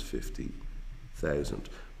 times 50,000,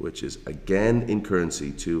 which is, again in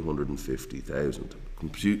currency, 250,000.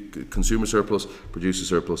 Consumer surplus, producer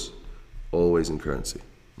surplus, always in currency.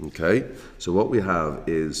 Okay, so what we have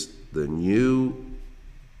is the new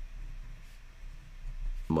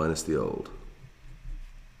minus the old.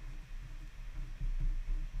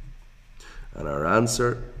 And our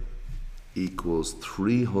answer equals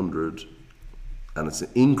 300, and it's an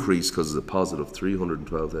increase because it's a positive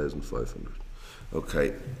 312,500.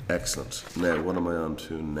 Okay, excellent. Now, what am I on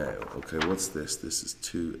to now? Okay, what's this? This is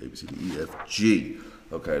 2, A, B, C, D, E, F, G.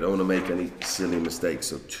 Okay, I don't want to make any silly mistakes,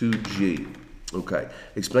 so 2G. Okay,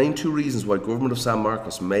 explain 2 reasons why government of San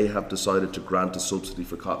Marcos may have decided to grant a subsidy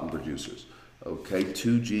for cotton producers. Okay,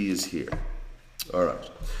 2G is here. All right,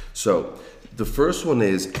 so the first one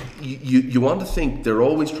is, you want to think they're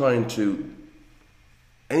always trying to,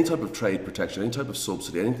 any type of trade protection, any type of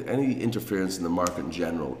subsidy, any interference in the market in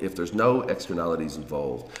general, if there's no externalities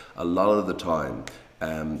involved, a lot of the time,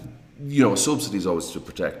 you know, a subsidy is always to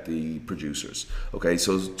protect the producers. Okay,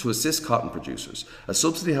 so to assist cotton producers, a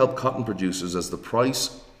subsidy helps cotton producers as the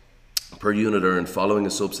price per unit earned following a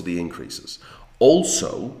subsidy increases.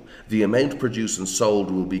 Also, the amount produced and sold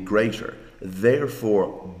will be greater.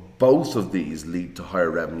 Therefore, both of these lead to higher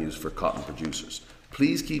revenues for cotton producers.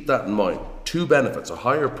 Please keep that in mind. 2 benefits: a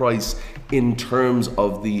higher price in terms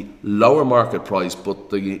of the lower market price, but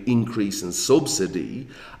the increase in subsidy,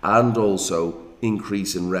 and also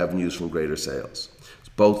increase in revenues from greater sales.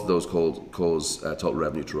 Both of those cause total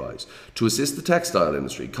revenue to rise. To assist the textile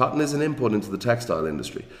industry, cotton is an input into the textile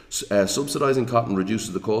industry. Subsidizing cotton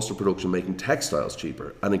reduces the cost of production, making textiles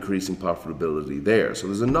cheaper and increasing profitability there. So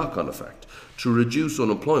there's a knock-on effect. To reduce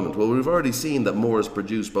unemployment, well, we've already seen that more is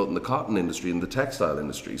produced both in the cotton industry and the textile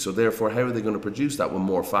industry. So therefore, how are they going to produce that with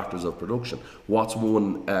more factors of production? What's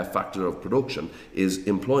one factor of production is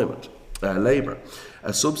employment. Labour.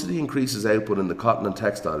 A subsidy increases output in the cotton and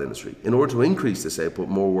textile industry. In order to increase this output,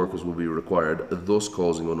 more workers will be required, thus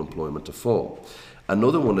causing unemployment to fall.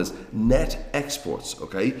 Another one is net exports,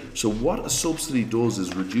 okay? So what a subsidy does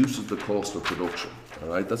is reduces the cost of production, all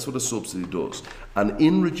right? That's what a subsidy does. And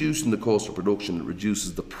in reducing the cost of production, it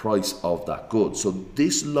reduces the price of that good. So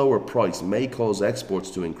this lower price may cause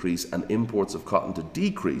exports to increase and imports of cotton to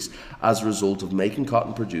decrease as a result of making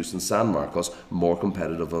cotton produced in San Marcos more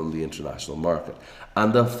competitive on the international market.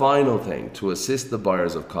 And the final thing, to assist the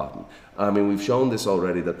buyers of cotton. I mean, we've shown this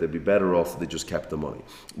already that they'd be better off if they just kept the money.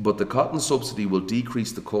 But the cotton subsidy will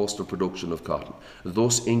decrease the cost of production of cotton,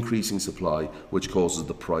 thus increasing supply, which causes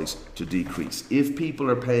the price to decrease. If people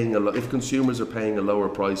are paying if consumers are paying a lower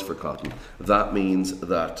price for cotton, that means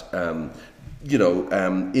that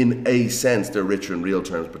in a sense, they're richer in real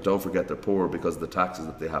terms, but don't forget they're poorer because of the taxes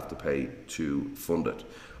that they have to pay to fund it.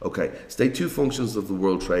 Okay, state 2 functions of the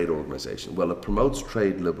World Trade Organization. Well, it promotes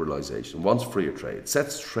trade liberalization, wants freer trade,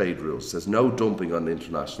 sets trade rules, says no dumping on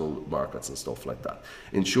international markets and stuff like that.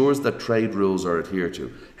 Ensures that trade rules are adhered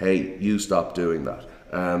to. Hey, you stop doing that.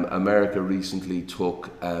 America recently took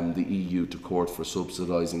the EU to court for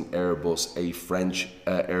subsidizing Airbus, a French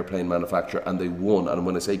airplane manufacturer, and they won. And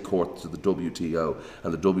when I say court, to the WTO,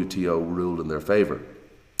 and the WTO ruled in their favor.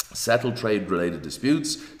 Settles trade-related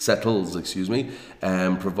disputes,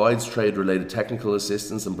 provides trade-related technical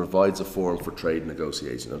assistance, and provides a forum for trade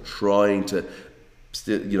negotiation. And trying to,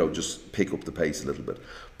 just pick up the pace a little bit.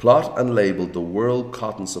 Plot and label the world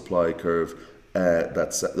cotton supply curve.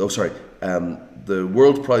 The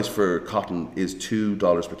world price for cotton is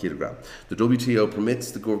 $2 per kilogram. The WTO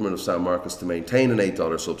permits the government of San Marcos to maintain an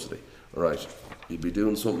 $8 subsidy. All right. You'd be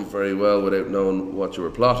doing something very well without knowing what you were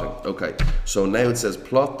plotting. Okay, so now it says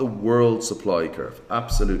plot the world supply curve.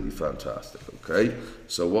 Absolutely fantastic, okay?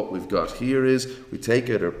 So what we've got here is, we take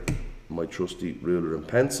out my trusty ruler and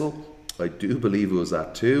pencil. I do believe it was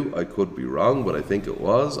at 2. I could be wrong, but I think it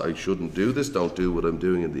was. I shouldn't do this. Don't do what I'm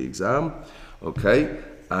doing in the exam. Okay,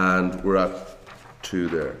 and we're at 2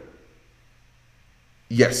 there.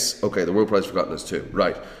 Yes, okay, the world price for cotton is 2.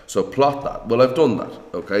 Right, so plot that. Well, I've done that,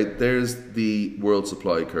 okay? There's the world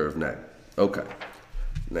supply curve now. Okay,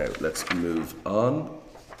 Now, let's move on.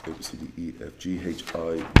 A, B, C, D, E, F, G, H,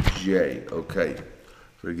 I, J. Okay.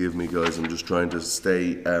 Forgive me, guys. I'm just trying to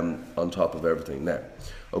stay on top of everything now.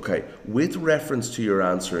 Okay. With reference to your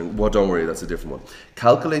answering, well, don't worry, that's a different one.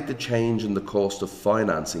 Calculate the change in the cost of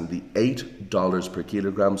financing the $8 per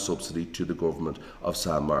kilogram subsidy to the government of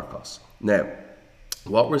San Marcos. Now,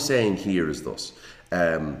 what we're saying here is this.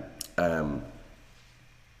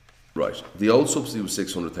 Right. The old subsidy was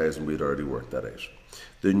 600,000. We'd already worked that out.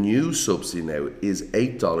 The new subsidy now is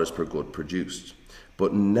 $8 per good produced.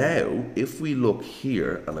 But now, if we look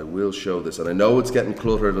here, and I will show this, and I know it's getting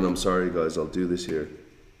cluttered, and I'm sorry, guys, I'll do this here.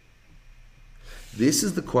 This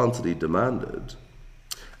is the quantity demanded,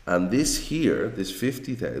 and this here, this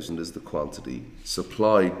 50,000, is the quantity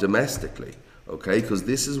supplied domestically. Okay, because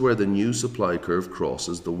this is where the new supply curve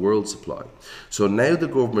crosses the world supply. So now the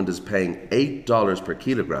government is paying $8 per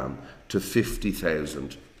kilogram to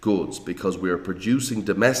 50,000 goods because we are producing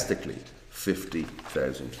domestically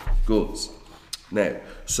 50,000 goods. Now,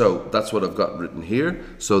 so that's what I've got written here.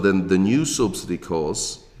 So then the new subsidy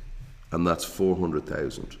costs, and that's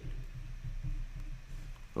 400,000.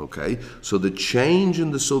 Okay, so the change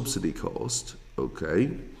in the subsidy cost,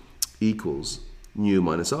 okay, equals new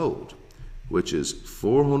minus old, which is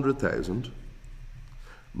 400,000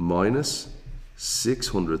 minus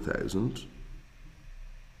 600,000.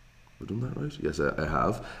 Have I done that right? Yes, I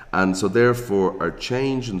have. And so therefore our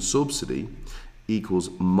change in subsidy equals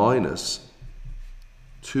minus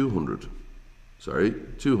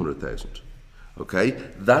 200,000. Okay,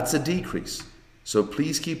 that's a decrease. So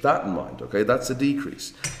please keep that in mind, okay? That's a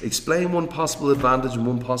decrease. Explain one possible advantage and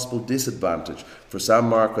one possible disadvantage for San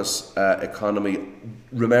Marcos economy.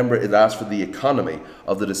 Remember, it asks for the economy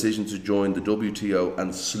of the decision to join the WTO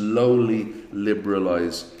and slowly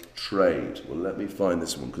liberalize trade. Well, let me find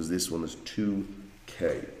this one because this one is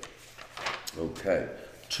 2K. Okay,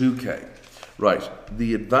 2K. Right,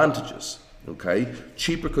 the advantages. Okay,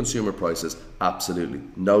 cheaper consumer prices, absolutely,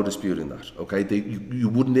 no disputing that. Okay, you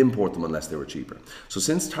wouldn't import them unless they were cheaper. So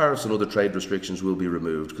since tariffs and other trade restrictions will be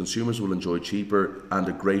removed, consumers will enjoy cheaper and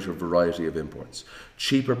a greater variety of imports.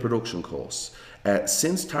 Cheaper production costs.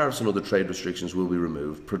 Since tariffs and other trade restrictions will be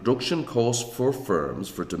removed, production costs for firms,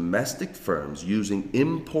 for domestic firms using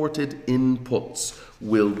imported inputs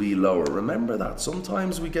will be lower. Remember that.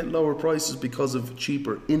 Sometimes we get lower prices because of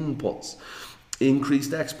cheaper inputs.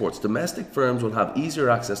 Increased exports. Domestic firms will have easier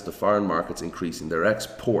access to foreign markets, increasing their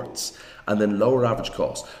exports, and then lower average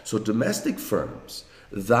costs. So domestic firms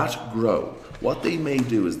that grow, what they may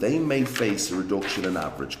do is they may face a reduction in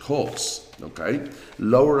average costs. Okay,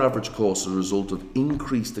 lower average costs as a result of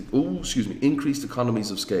increased economies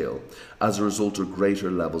of scale as a result of greater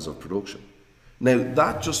levels of production. Now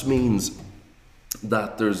that just means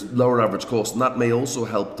that there's lower average costs, and that may also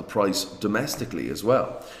help the price domestically as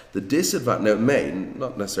well. The disadvantage, now it may,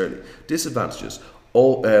 not necessarily, disadvantages,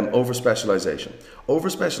 over-specialization.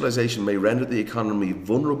 Over-specialization may render the economy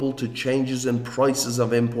vulnerable to changes in prices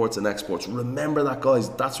of imports and exports. Remember that, guys,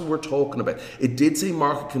 that's what we're talking about. It did say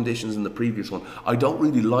market conditions in the previous one. I don't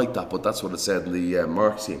really like that, but that's what it said in the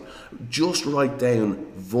market scheme. Just write down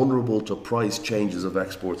vulnerable to price changes of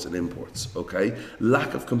exports and imports, okay?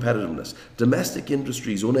 Lack of competitiveness. Domestic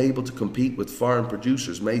industries unable to compete with foreign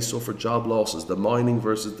producers may suffer job losses. The mining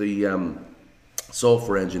versus the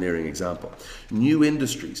software engineering example. New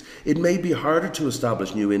industries. It may be harder to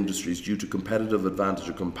establish new industries due to competitive advantage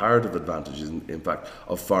or comparative advantages, in fact,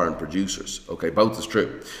 of foreign producers. Okay, both is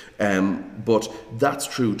true. But that's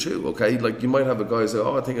true too, okay? Like you might have a guy say,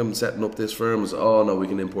 oh, I think I'm setting up this firm. Oh, no, we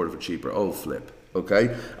can import it for cheaper. Oh, flip.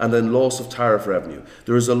 Okay, and then loss of tariff revenue.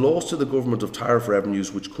 There is a loss to the government of tariff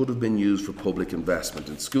revenues which could have been used for public investment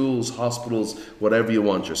in schools, hospitals, whatever you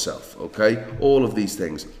want yourself. Okay, all of these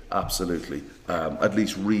things absolutely, at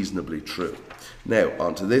least reasonably true. Now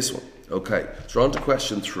on to this one. Okay, so on to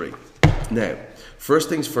question 3. Now, first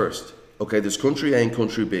things first. Okay, there's country A and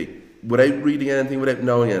country B. Without reading anything, without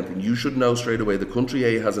knowing anything, you should know straight away the country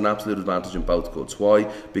A has an absolute advantage in both goods. Why?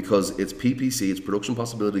 Because its PPC, its production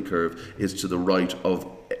possibility curve, is to the right of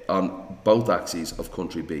on both axes of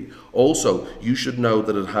country B. Also, you should know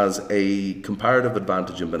that it has a comparative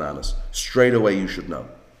advantage in bananas. Straight away you should know.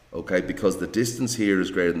 Okay, because the distance here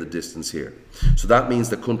is greater than the distance here. So that means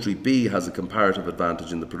that country B has a comparative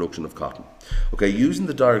advantage in the production of cotton. Okay, using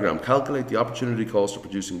the diagram, calculate the opportunity cost of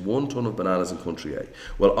producing 1 ton of bananas in country A.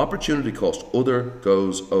 Well, opportunity cost, other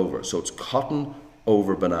goes over. So it's cotton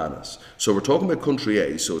over bananas. So we're talking about country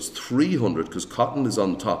A, so it's 300 because cotton is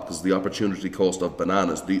on top because the opportunity cost of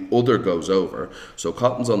bananas, the other goes over. So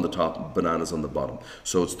cotton's on the top, bananas on the bottom.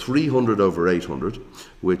 So it's 300 over 800,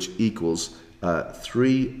 which equals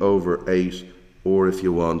 3 over 8 or if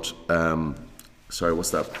you want, sorry,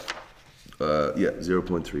 what's that?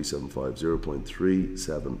 0.375,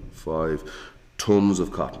 0.375 tons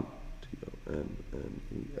of cotton,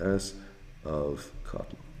 T-O-N-N-E-S, of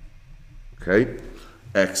cotton. Okay,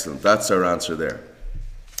 excellent. That's our answer there.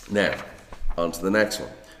 Now, on to the next one.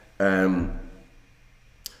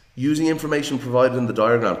 Using information provided in the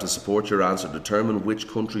diagram to support your answer, determine which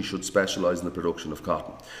country should specialise in the production of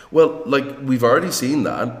cotton. Well, like we've already seen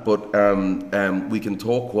that, but we can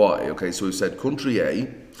talk why. Okay, so we've said country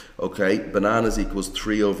A, okay, bananas equals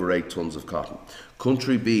 3/8 tons of cotton.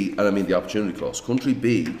 Country B, and I mean the opportunity cost. Country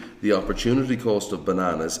B, the opportunity cost of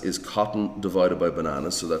bananas is cotton divided by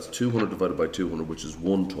bananas, so that's 200 divided by 200, which is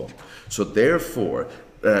 1 ton. So therefore,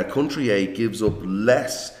 country A gives up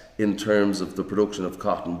less in terms of the production of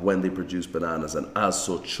cotton when they produce bananas, and as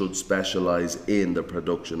such should specialise in the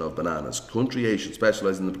production of bananas. Country A should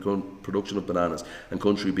specialise in the production of bananas, and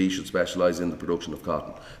country B should specialise in the production of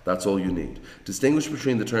cotton. That's all you need. Distinguish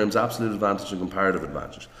between the terms absolute advantage and comparative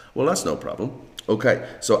advantage. Well, that's no problem. Okay,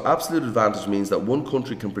 so absolute advantage means that one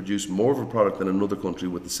country can produce more of a product than another country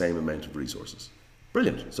with the same amount of resources.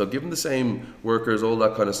 Brilliant. So given the same workers, all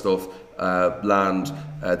that kind of stuff, land,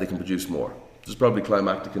 they can produce more. There's probably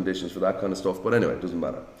climatic conditions for that kind of stuff, but anyway, it doesn't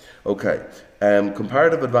matter. Okay,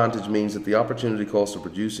 comparative advantage means that the opportunity cost of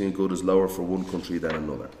producing a good is lower for one country than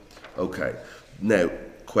another. Okay, now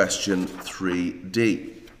question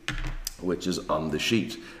 3D, which is on the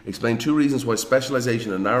sheet. Explain 2 reasons why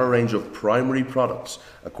specialisation in a narrow range of primary products,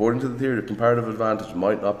 according to the theory of comparative advantage,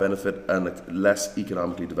 might not benefit a less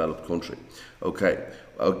economically developed country. Okay,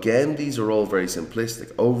 again, these are all very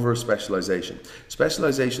simplistic. Over-specialisation.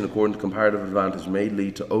 Specialisation, according to comparative advantage, may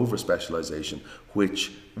lead to over-specialisation,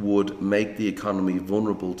 which would make the economy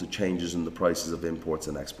vulnerable to changes in the prices of imports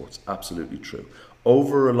and exports. Absolutely true.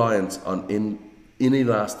 Over-reliance on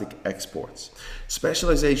inelastic exports.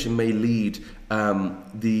 Specialization may lead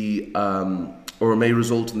or may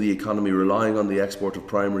result in the economy relying on the export of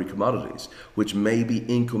primary commodities, which may be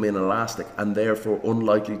income inelastic and therefore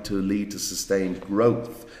unlikely to lead to sustained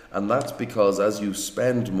growth. And that's because as you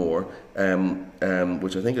spend more,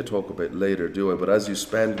 which I think I talk about later, but as you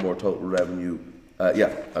spend more, total revenue,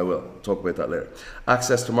 I will talk about that later.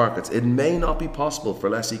 Access to markets. It may not be possible for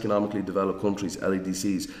less economically developed countries,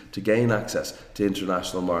 LEDCs, to gain access to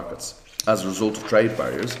international markets as a result of trade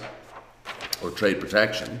barriers or trade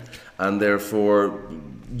protection, and therefore,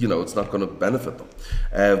 it's not going to benefit them.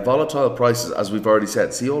 Volatile prices, as we've already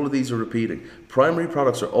said, see, all of these are repeating. Primary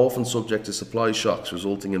products are often subject to supply shocks,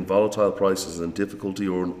 resulting in volatile prices and difficulty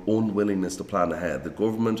or an unwillingness to plan ahead. The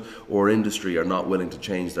government or industry are not willing to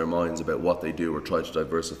change their minds about what they do or try to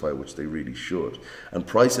diversify, which they really should. And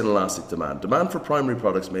price inelastic demand. Demand for primary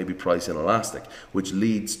products may be price inelastic, which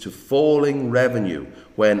leads to falling revenue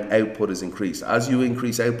when output is increased. As you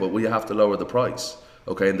increase output, you have to lower the price.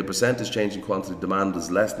 Okay, and the percentage change in quantity demand is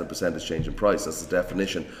less than the percentage change in price. That's the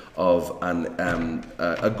definition of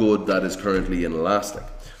a good that is currently inelastic.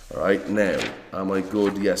 All right, now, am I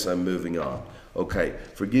good? Yes, I'm moving on. Okay,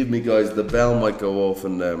 forgive me, guys. The bell might go off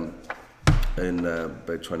in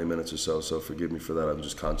about 20 minutes or so forgive me for that. I'm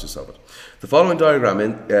just conscious of it. The following diagram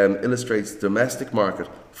illustrates domestic market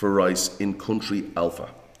for rice in country alpha.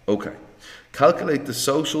 Okay, calculate the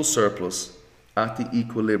social surplus at the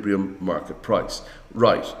equilibrium market price.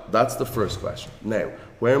 Right, that's the first question. Now,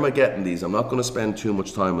 where am I getting these? I'm not going to spend too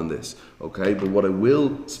much time on this, okay? But what I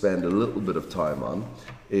will spend a little bit of time on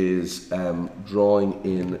is drawing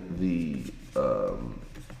in the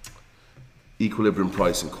equilibrium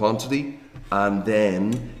price and quantity, and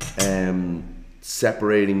then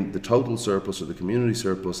separating the total surplus or the community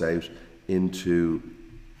surplus out into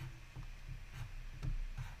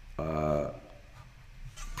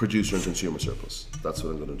producer and consumer surplus. That's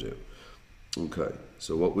what I'm going to do. Okay,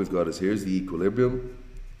 so what we've got is here's the equilibrium.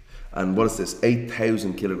 And what is this?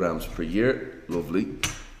 8,000 kilograms per year. Lovely.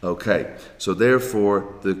 Okay, so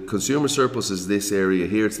therefore the consumer surplus is this area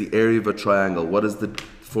here. It's the area of a triangle. What is the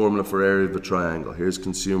formula for area of a triangle? Here's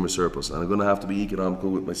consumer surplus. And I'm going to have to be economical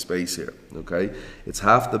with my space here. Okay, it's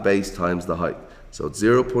half the base times the height. So it's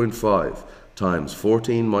 0.5 times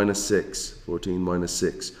 14 minus 6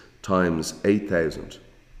 times 8,000.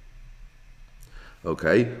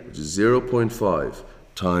 Okay, which is 0.5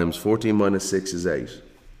 times 14 minus 6 is 8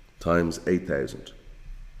 times 8,000,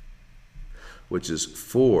 which is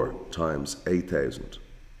 4 times 8,000,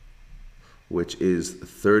 which is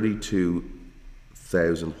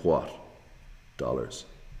 32,000 what? Dollars.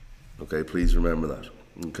 Okay, please remember that.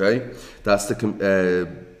 Okay, that's the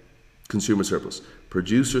consumer surplus.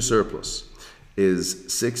 Producer surplus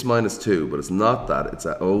is 6 minus 2, but it's not that. It's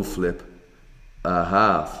a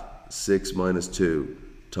half 6 minus 2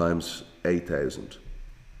 times 8,000,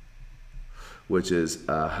 which is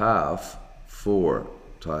a half 4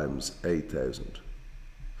 times 8,000,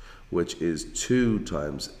 which is 2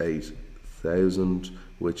 times 8,000,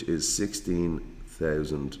 which is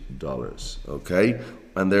 $16,000. Okay,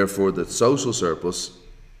 and therefore the social surplus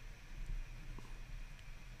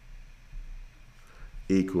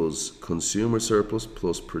equals consumer surplus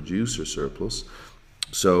plus producer surplus.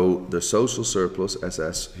 So the social surplus,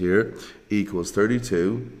 SS here, equals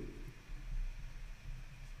 32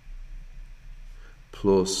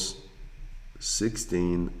 plus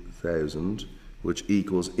 16,000, which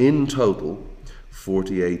equals in total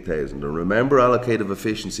 48,000. And remember allocative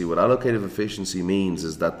efficiency. What allocative efficiency means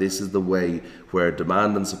is that this is the way where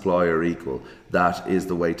demand and supply are equal. That is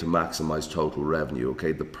the way to maximize total revenue.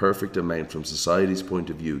 Okay, the perfect amount from society's point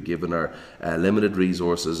of view, given our limited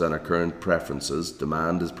resources and our current preferences.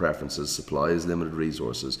 Demand is preferences, supply is limited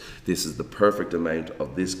resources. This is the perfect amount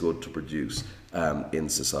of this good to produce in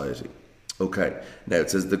society. Okay, now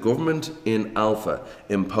it says the government in Alpha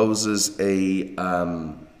imposes a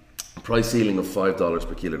price ceiling of $5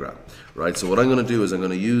 per kilogram, right? So what I'm going to do is I'm going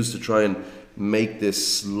to use, to try and make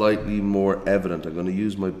this slightly more evident, I'm going to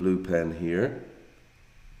use my blue pen here,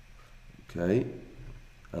 okay,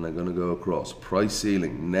 and I'm going to go across. Price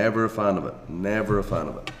ceiling, never a fan of it, never a fan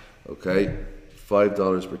of it, okay,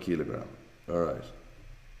 $5 per kilogram, all right.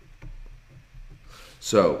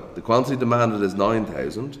 So the quantity demanded is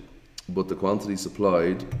 9,000, but the quantity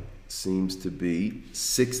supplied seems to be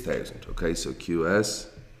 6,000, okay, so QS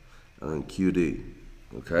and QD,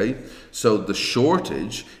 okay? So the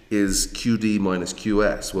shortage is QD minus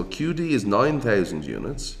QS. Well, QD is 9,000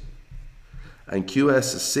 units, and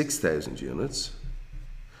QS is 6,000 units,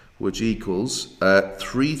 which equals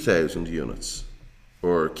 3,000 units,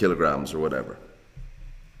 or kilograms, or whatever.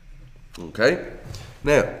 Okay?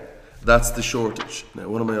 Now, that's the shortage. Now,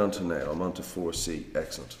 what am I on to now? I'm on to 4C.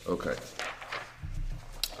 Excellent. Okay.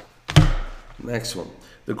 Next one.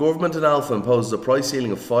 The government in Alpha imposes a price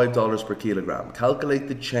ceiling of $5 per kilogram. Calculate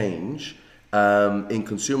the change in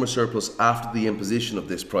consumer surplus after the imposition of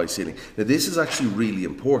this price ceiling. Now this is actually really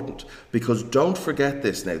important, because don't forget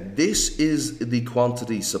this now. This is the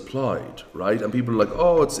quantity supplied, right? And people are like,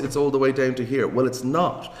 oh, it's all the way down to here. Well, it's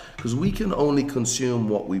not, because we can only consume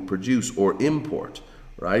what we produce or import,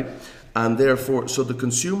 right? And therefore, so the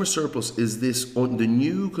consumer surplus is this, the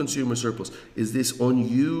new consumer surplus is this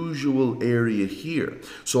unusual area here.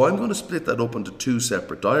 So I'm going to split that up into two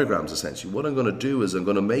separate diagrams, essentially. What I'm going to do is I'm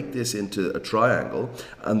going to make this into a triangle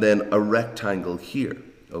and then a rectangle here,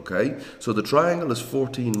 okay? So the triangle is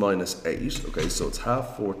 14 minus 8, okay? So it's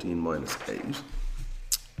half 14 minus 8,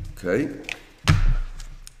 okay?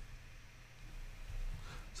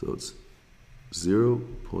 So it's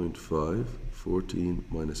 0.5. 14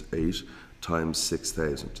 minus 8 times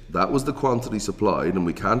 6,000. That was the quantity supplied, and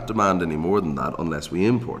we can't demand any more than that unless we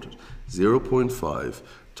import it. 0.5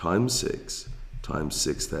 times 6 times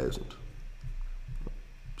 6,000.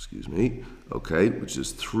 Excuse me. Okay, which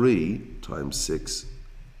is 3 times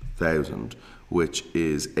 6,000, which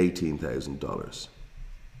is $18,000.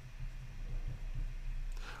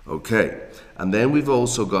 Okay, and then we've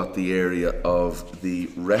also got the area of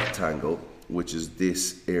the rectangle, which is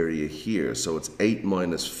this area here. So it's 8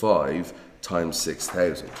 minus 5 times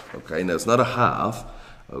 6,000. Okay, now it's not a half.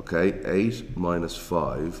 Okay, 8 minus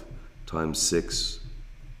 5 times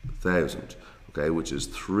 6,000. Okay, which is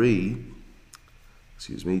 3,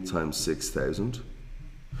 excuse me, times 6,000,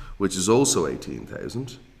 which is also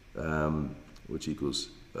 18,000, which equals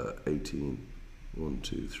 18, $1,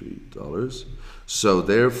 $2, $3. So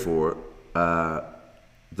therefore, I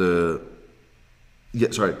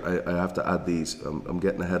have to add these. I'm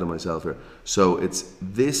getting ahead of myself here. So it's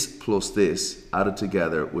this plus this added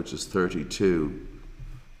together, which is 32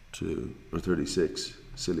 or 36.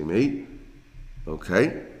 Silly me.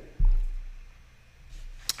 Okay.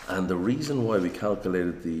 And the reason why we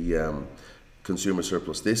calculated the consumer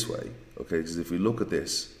surplus this way, okay, because if we look at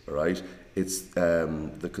this, all right, it's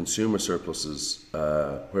the consumer surplus is,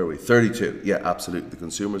 where are we? 32. Yeah, absolutely. The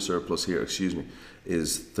consumer surplus here, excuse me,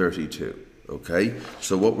 is 32. Okay,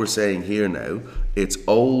 so what we're saying here now, it's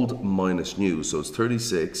old minus new, so it's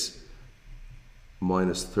 36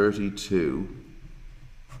 minus 32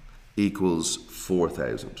 equals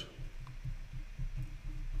 4,000.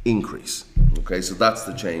 Increase. Okay, so that's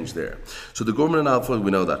the change there. So the government in Alpha,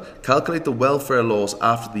 we know that. Calculate the welfare loss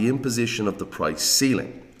after the imposition of the price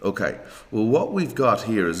ceiling. Okay, well what we've got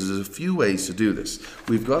here is there's a few ways to do this.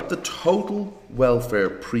 We've got the total welfare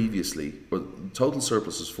previously, or the total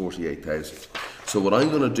surplus is 48,000. So what I'm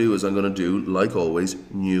going to do is I'm going to do, like always,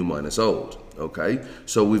 new minus old. Okay,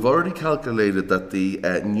 so we've already calculated that the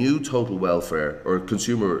new total welfare or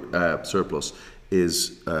consumer surplus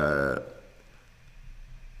is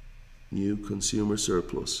new consumer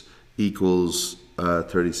surplus equals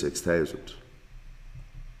 36,000.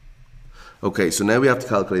 Okay, so now we have to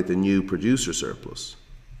calculate the new producer surplus.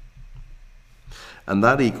 And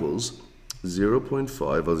that equals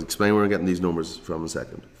 0.5, I'll explain where I'm getting these numbers from in a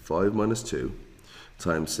second. 5 minus 2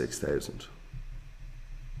 times 6,000.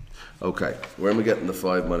 Okay, where am I getting the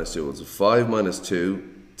 5 minus 2? Well, it's 5 minus 2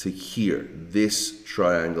 to here, this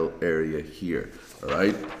triangle area here, all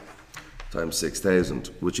right, times 6,000,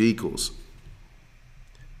 which equals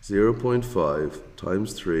 0.5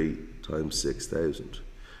 times 3 times 6,000,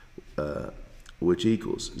 which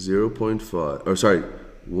equals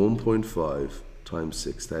 1.5 times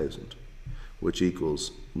 6,000, which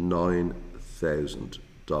equals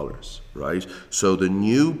 $9,000, right? So the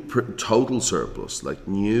new total surplus, like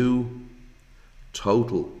new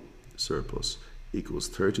total surplus, equals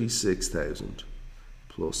 36,000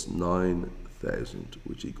 plus 9,000,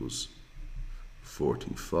 which equals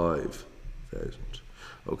 45,000.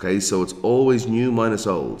 Okay, so it's always new minus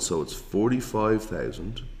old, so it's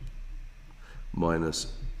 45,000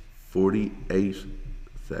 minus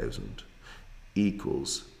 48,000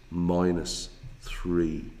 equals minus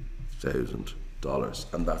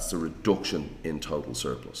 $3,000, and that's the reduction in total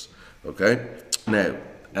surplus. Okay, now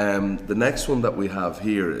the next one that we have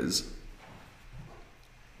here is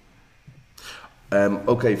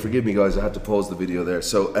okay, forgive me guys, I had to pause the video there.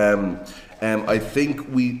 So I think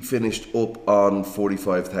we finished up on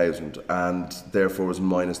 45,000 and therefore was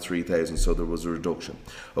minus 3,000, so there was a reduction.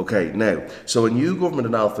 Okay, now, so a new government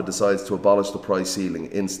in Alpha decides to abolish the price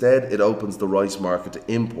ceiling. Instead, it opens the rice market to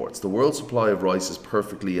imports. The world supply of rice is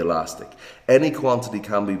perfectly elastic. Any quantity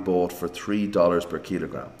can be bought for $3 per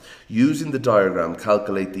kilogram. Using the diagram,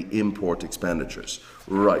 calculate the import expenditures.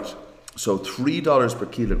 Right. So $3 per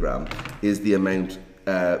kilogram is the amount,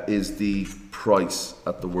 is the price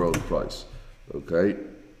at the world price. Okay,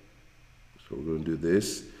 so we're going to do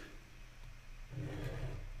this.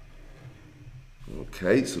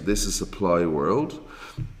 Okay, so this is supply world.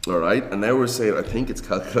 All right, and now we're saying, I think it's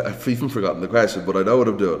calculate. I've even forgotten the question, but I know what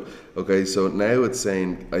I'm doing. Okay, so now it's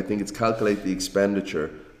saying, I think it's calculate the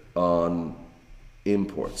expenditure on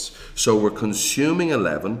imports. So we're consuming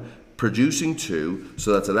 11. Producing 2,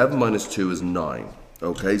 so that's 11 minus 2 is 9.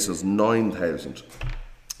 Okay, so it's 9,000.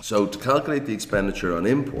 So to calculate the expenditure on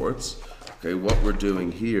imports, okay, what we're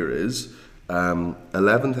doing here is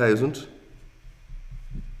 11,000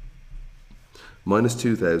 minus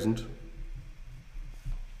 2,000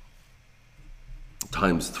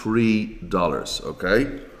 times $3,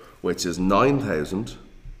 okay, which is 9,000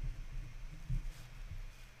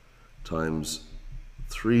 times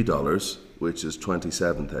 $3, which is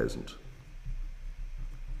 27,000.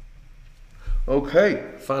 Okay,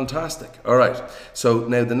 fantastic. All right, so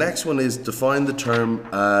now the next one is define the term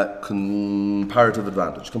comparative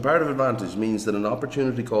advantage. Comparative advantage means that an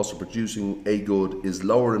opportunity cost of producing a good is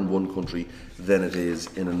lower in one country than it is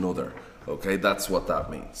in another. Okay, that's what that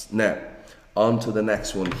means. Now, on to the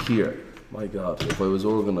next one here. My God, if I was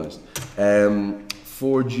organized.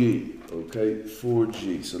 4G, okay,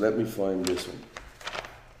 4G. So let me find this one.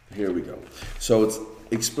 Here we go. So it's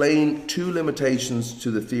explain 2 limitations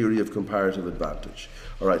to the theory of comparative advantage.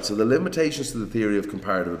 All right, so the limitations to the theory of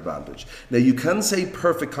comparative advantage. Now you can say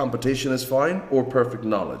perfect competition is fine or perfect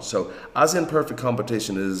knowledge. So as in perfect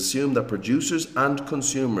competition, it is assumed that producers and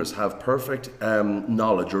consumers have perfect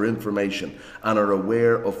knowledge or information and are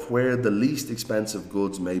aware of where the least expensive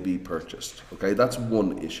goods may be purchased. Okay, that's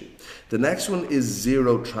one issue. The next one is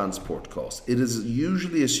zero transport costs. It is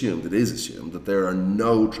usually assumed, that there are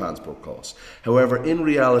no transport costs. However, in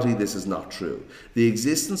reality, this is not true. The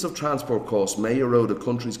existence of transport costs may erode a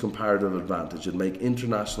country's comparative advantage and make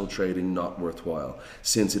international trading not worthwhile,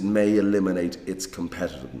 since it may eliminate its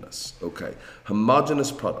competitiveness. Okay,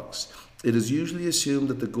 homogeneous products. It is usually assumed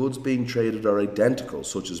that the goods being traded are identical,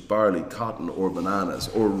 such as barley, cotton, or bananas,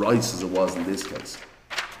 or rice as it was in this case.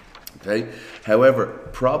 Okay. However,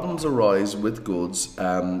 problems arise with goods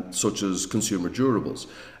such as consumer durables.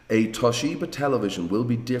 A Toshiba television will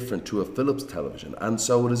be different to a Philips television, and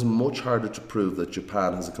so it is much harder to prove that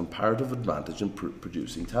Japan has a comparative advantage in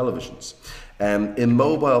producing televisions. In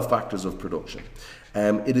mobile factors of production,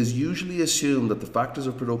 It is usually assumed that the factors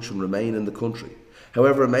of production remain in the country.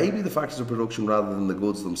 However, it may be the factors of production rather than the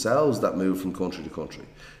goods themselves that move from country to country.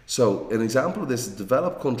 So an example of this is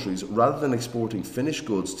developed countries, rather than exporting finished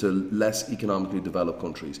goods to less economically developed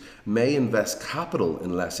countries, may invest capital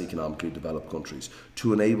in less economically developed countries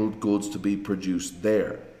to enable goods to be produced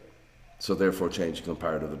there. So therefore changing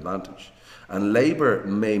comparative advantage. And labour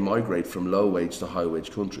may migrate from low wage to high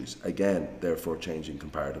wage countries, again, therefore changing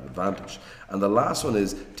comparative advantage. And the last one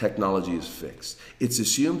is technology is fixed. It's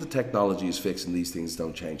assumed that technology is fixed and these things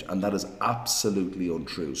don't change, and that is absolutely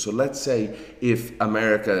untrue. So let's say if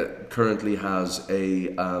America currently has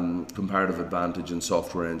a comparative advantage in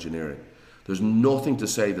software engineering, there's nothing to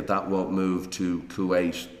say that that won't move to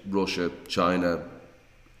Kuwait, Russia, China,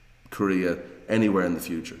 Korea, anywhere in the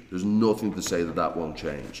future. There's nothing to say that that won't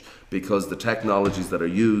change, because the technologies that are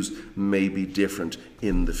used may be different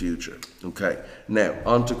in the future. Okay, now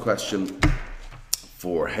on to question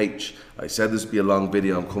 4H. I said this would be a long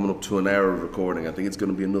video. I'm coming up to an hour of recording. I think it's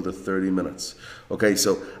going to be another 30 minutes. Okay,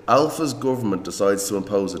 so Alpha's government decides to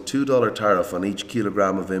impose a $2 tariff on each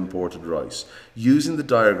kilogram of imported rice. Using the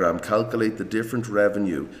diagram, calculate the different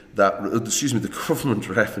revenue that, the government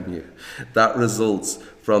revenue that results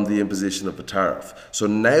from the imposition of a tariff. So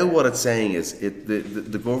now what it's saying is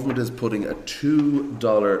the government is putting a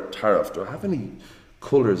 $2 tariff. Do I have any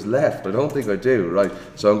colours left? I don't think I do. Right.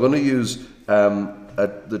 So I'm going to use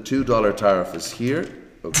the $2 tariff is here.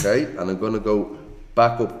 Okay, and I'm going to go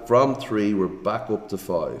back up from 3. We're back up to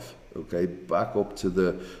 5. Okay, back up to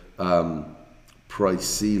the price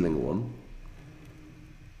ceiling one.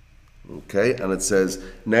 Okay, and it says,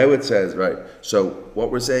 right, so what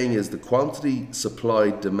we're saying is the quantity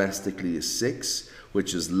supplied domestically is 6,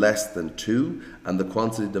 which is less than 2, and the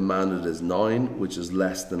quantity demanded is 9, which is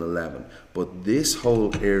less than 11. But this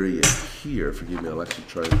whole area here, forgive me, I'll actually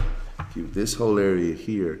try to keep this whole area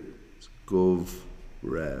here is Gov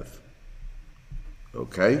Rev.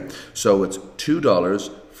 Okay, so it's $2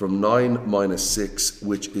 from 9 minus 6,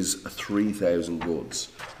 which is 3,000 goods.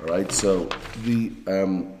 All right, so the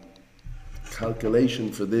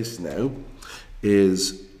calculation for this now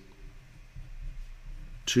is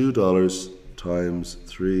 $2 times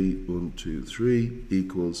 3,123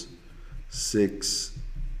 equals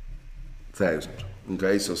 6,000.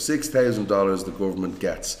 Okay, so $6,000 the government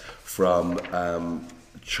gets from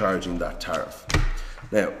charging that tariff.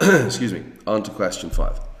 Now, excuse me, on to question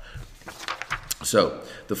 5. So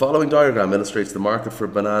the following diagram illustrates the market for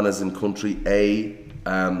bananas in country A.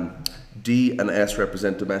 D and S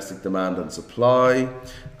represent domestic demand and supply,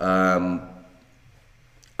 and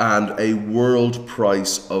a world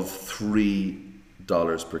price of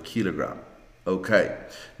 $3 per kilogram. Okay,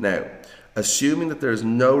 now, assuming that there is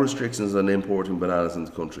no restrictions on importing bananas in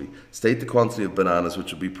the country, state the quantity of bananas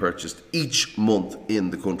which will be purchased each month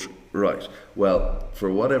in the country. Right, well, for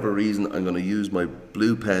whatever reason, I'm going to use my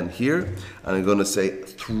blue pen here, and I'm going to say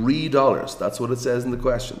 $3. That's what it says in the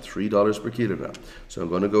question, $3 per kilogram. So I'm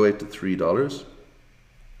going to go out to $3.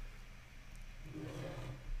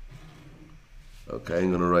 Okay, I'm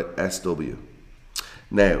going to write SW.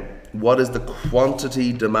 Now, what is the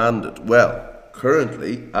quantity demanded? Well,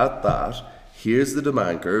 currently at that, here's the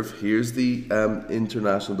demand curve, here's the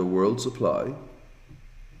the world supply.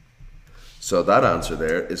 So that answer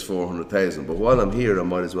there is 400,000. But while I'm here, I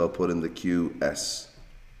might as well put in the QS.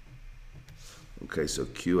 Okay, so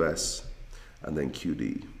QS and then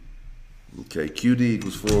QD. Okay, QD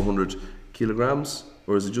equals 400 kilograms,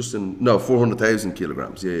 or is it just in, no, 400,000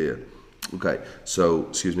 kilograms. Yeah. Okay, so,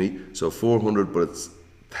 excuse me, so 400, but it's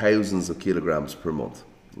thousands of kilograms per month.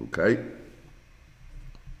 Okay.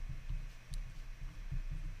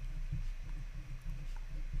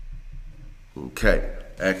 Okay,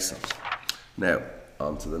 excellent. Now,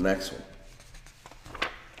 on to the next one,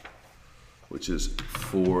 which is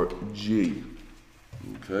 4G.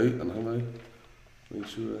 Okay, and have I? Make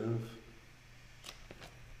sure I have.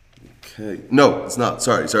 Okay, no, it's not.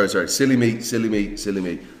 Sorry. Silly me.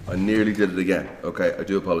 I nearly did it again. Okay, I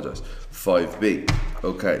do apologize. 5B.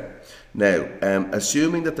 Okay, now,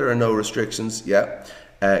 assuming that there are no restrictions,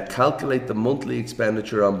 calculate the monthly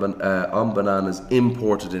expenditure on bananas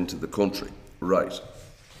imported into the country. Right.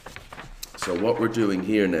 So what we're doing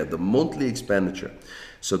here now, the monthly expenditure,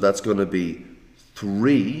 so that's going to be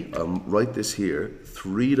write this here,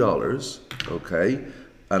 $3, okay,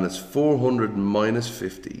 and it's 400 minus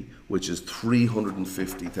 50, which is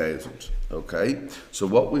 350,000, okay. So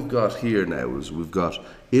what we've got here now is we've got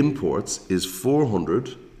imports is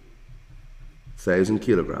 400,000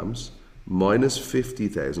 kilograms minus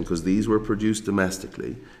 50,000, because these were produced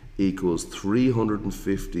domestically, equals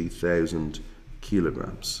 350,000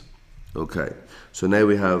 kilograms. Okay, so now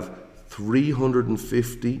we have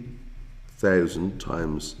 350,000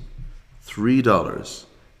 times $3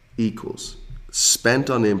 equals spent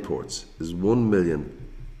on imports is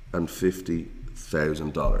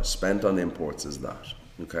 $1,050,000. Spent on imports is that.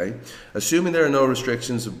 Okay, assuming there are no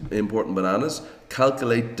restrictions of importing bananas,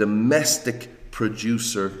 calculate domestic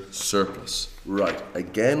producer surplus. Right,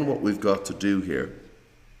 again, what we've got to do here,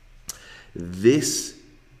 this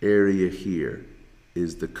area here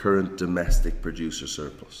is the current domestic producer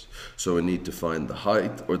surplus. So we need to find the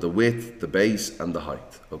height, or the width, the base, and the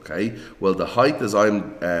height. Okay, well, the height as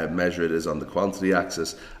I'm measure it is on the quantity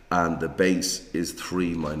axis, and the base is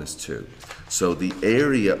 3 minus 2. So the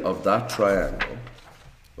area of that triangle,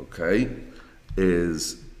 okay,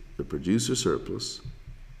 is the producer surplus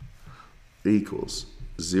equals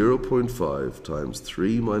 0.5 times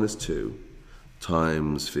 3 minus 2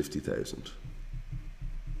 times 50,000.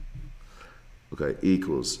 Okay,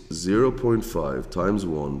 equals 0.5 times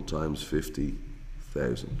 1 times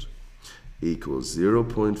 50,000 equals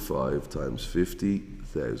 0.5 times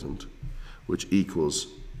 50,000, which equals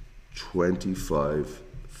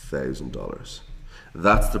 $25,000.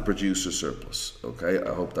 That's the producer surplus. Okay,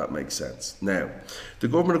 I hope that makes sense. Now, the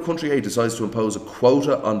government of country A decides to impose a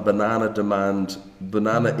quota on banana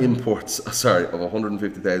imports, of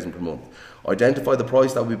 150,000 per month. Identify the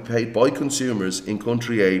price that will be paid by consumers in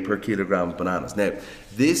country A per kilogram of bananas. Now,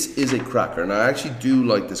 this is a cracker, and I actually do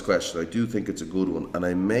like this question. I do think it's a good one, and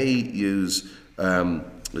I may use, I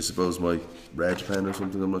suppose, my red pen or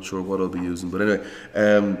something. I'm not sure what I'll be using, but anyway.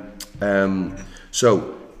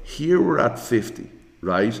 So here we're at 50.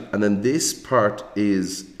 Right, and then this part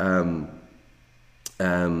is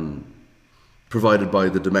provided by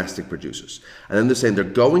the domestic producers, and then they're saying they're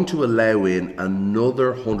going to allow in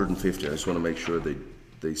another 150. I just want to make sure they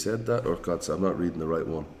said that, or God, I'm not reading the right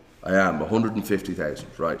one. I am 150,000,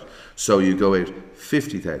 right? So you go out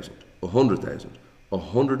 50,000, 100,000,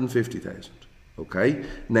 150,000. Okay,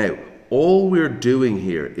 now all we're doing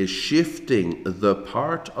here is shifting the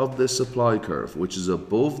part of the supply curve which is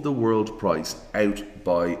above the world price out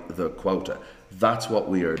by the quota. That's what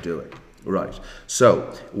we are doing. Right.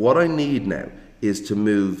 So what I need now is to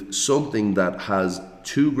move something that has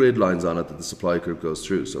 2 grid lines on it that the supply curve goes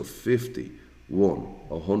through. So 50, 1,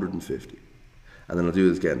 150. And then I'll do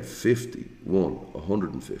this again, 50, 1,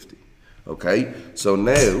 150. Okay, so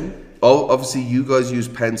now, obviously you guys use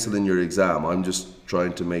pencil in your exam. I'm just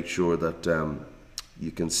trying to make sure that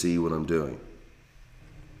you can see what I'm doing.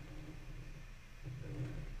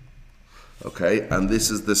 Okay, and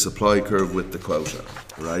this is the supply curve with the quota,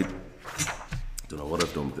 right? Don't know what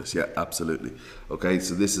I've done with this. Yeah, absolutely. Okay,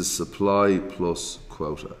 so this is supply plus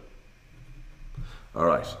quota. All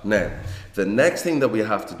right, now, the next thing that we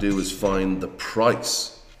have to do is find the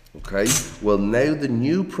price. Okay, well now the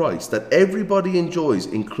new price that everybody enjoys,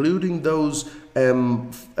 including those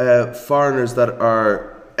foreigners that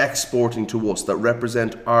are exporting to us, that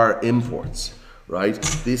represent our imports, right?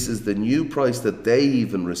 This is the new price that they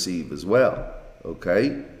even receive as well,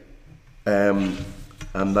 okay? And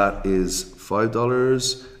that is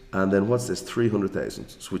 $5, and then what's this?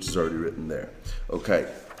 300,000, which is already written there. Okay,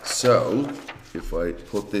 so if I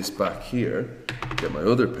put this back here, get my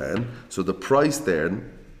other pen, so the price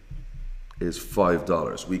then is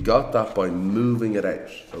 $5. We got that by moving it out.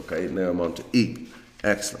 Okay, now I'm on to E.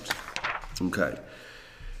 Excellent. Okay.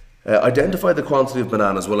 Identify the quantity of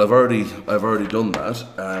bananas. Well, I've already done that,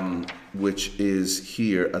 which is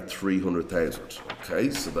here at 300,000. Okay,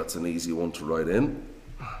 so that's an easy one to write in.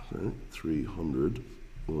 Okay, 300,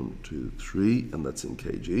 1, 2, 3, and that's in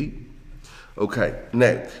kg. Okay,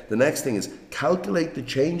 now the next thing is calculate the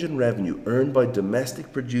change in revenue earned by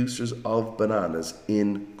domestic producers of bananas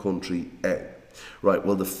in country A. Right,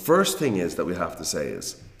 well the first thing is that we have to say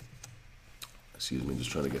is, excuse me,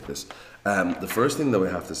 just trying to get this. The first thing that we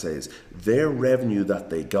have to say is their revenue that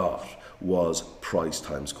they got was price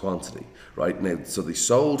times quantity, right? Now, so they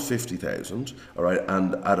sold 50,000, all right,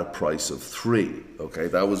 and at a price of 3, okay?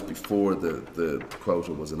 That was before the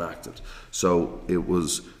quota was enacted. So it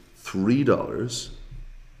was $3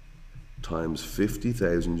 times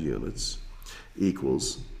 50,000 units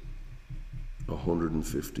equals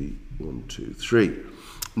 150, 1, 2, 3.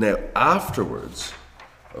 Now, afterwards,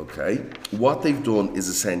 okay, what they've done is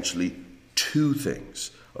essentially 2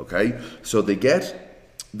 things, okay? So they get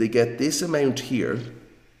this amount here,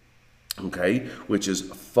 okay, which is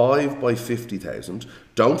 5 by 50,000.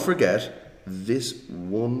 Don't forget, this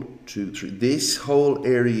 1, 2, 3, this whole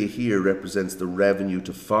area here represents the revenue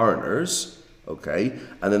to foreigners, okay,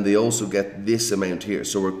 and then they also get this amount here.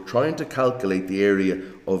 So we're trying to calculate the area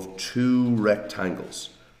of 2 rectangles,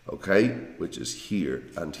 okay, which is here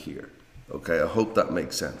and here. Okay, I hope that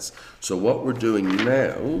makes sense. So what we're doing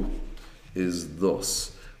now is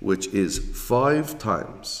thus, which is 5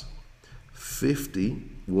 times 50,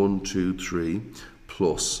 1, 2, 3,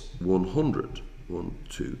 plus 100. 1,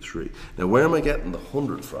 2, 3. Now, where am I getting the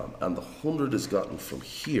 100 from? And the 100 is gotten from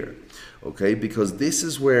here, okay? Because this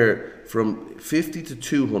is where from 50 to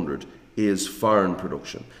 200 is foreign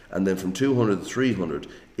production, and then from 200 to 300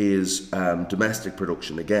 is domestic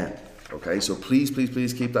production again, okay? So please, please,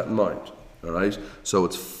 please keep that in mind, all right? So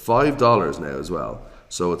it's $5 now as well.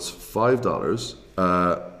 So it's $5.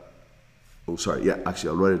 Oh, sorry, yeah, actually,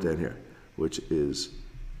 I'll write it down here, which is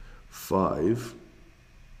 5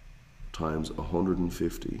 times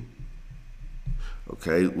 150,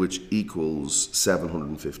 okay, which equals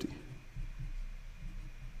 750.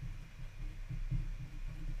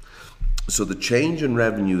 So the change in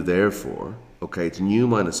revenue, therefore, okay, it's new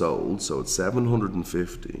minus old, so it's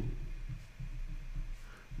 750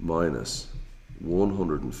 minus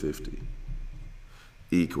 150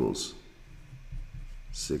 equals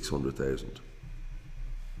 600,000.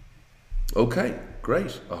 Okay,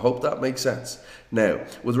 great. I hope that makes sense. Now,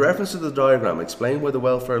 with reference to the diagram, explain why the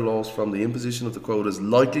welfare loss from the imposition of the quota is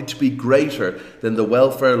likely to be greater than the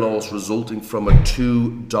welfare loss resulting from a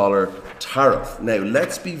 $2 tariff. Now,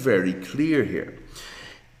 let's be very clear here.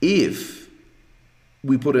 If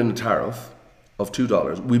we put in a tariff of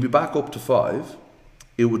 $2, we'd be back up to 5.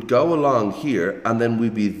 It would go along here, and then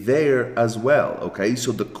we'd be there as well, okay?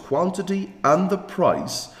 So the quantity and the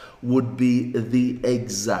price would be the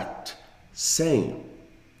exact same.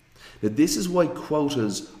 Now, this is why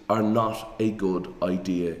quotas are not a good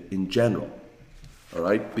idea in general, all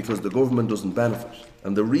right? Because the government doesn't benefit.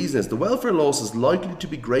 And the reason is the welfare loss is likely to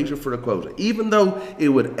be greater for a quota, even though it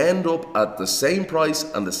would end up at the same price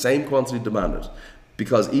and the same quantity demanded.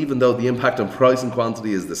 Because even though the impact on price and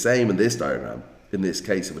quantity is the same in this diagram, in this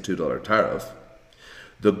case of a $2 tariff,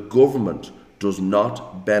 the government does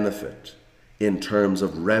not benefit in terms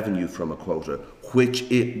of revenue from a quota, which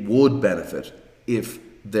it would benefit if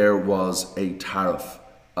there was a tariff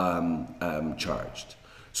charged.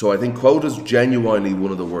 So I think quotas genuinely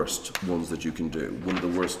one of the worst ones that you can do, one of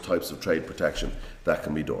the worst types of trade protection that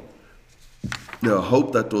can be done. Now, I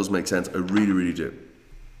hope that does make sense. I really, really do.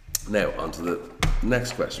 Now, on to the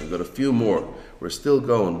next question. We've got a few more. We're still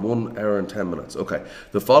going, 1 hour and 10 minutes. Okay.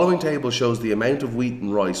 The following table shows the amount of wheat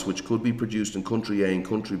and rice which could be produced in country A and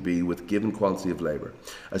country B with given quantity of labour.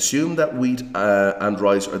 Assume that wheat and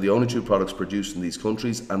rice are the only 2 products produced in these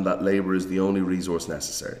countries and that labour is the only resource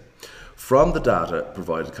necessary. From the data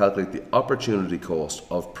provided, calculate the opportunity cost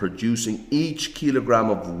of producing each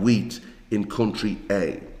kilogram of wheat in country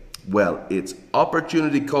A. Well, its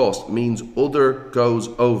opportunity cost means other goes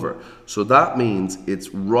over. So that means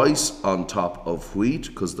it's rice on top of wheat,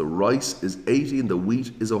 because the rice is 80 and the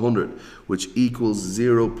wheat is 100, which equals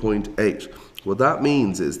 0.8. What that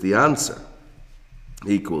means is the answer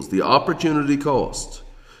equals the opportunity cost,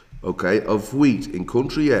 okay, of wheat in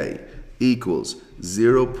country A equals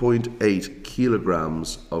 0.8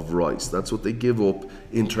 kilograms of rice. That's what they give up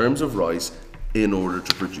in terms of rice in order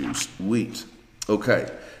to produce wheat. Okay.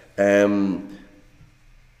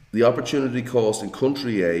 The opportunity cost in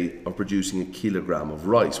country A of producing a kilogram of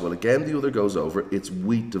rice. Well, again, the other goes over. It's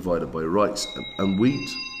wheat divided by rice. And wheat,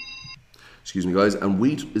 excuse me, guys, and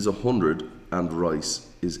wheat is 100 and rice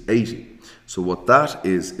is 80. So what that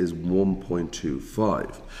is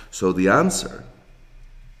 1.25. So the answer,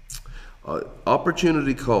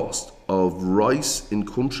 opportunity cost of rice in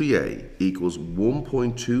country A equals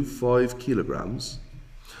 1.25 kilograms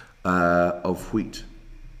of wheat.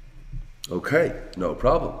 Okay, no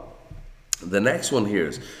problem. The next one here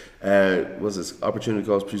is, what's this? Opportunity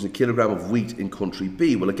cost producing a kilogram of wheat in country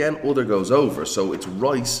B. Well, again, other goes over, so it's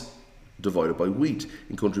rice divided by wheat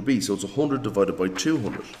in country B. So it's 100 divided by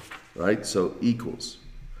 200, right? So equals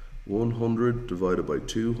 100 divided by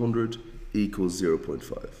 200 equals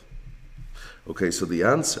 0.5. Okay, so the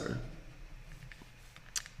answer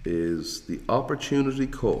is the opportunity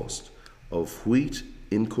cost of wheat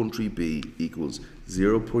in country B equals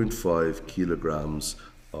 0.5 kilograms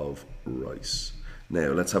of rice. Now,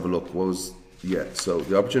 let's have a look. What was, so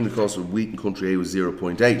the opportunity cost of wheat in country A was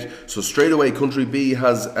 0.8. So straight away, country B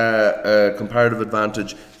has a comparative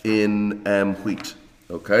advantage in wheat.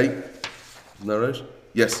 Okay? Isn't that right?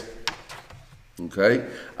 Yes. Okay,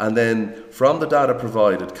 and then from the data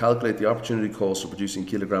provided, calculate the opportunity cost of producing a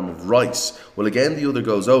kilogram of rice. Well, again, the other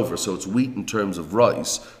goes over, so it's wheat in terms of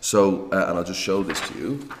rice. So, and I'll just show this to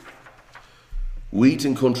you. Wheat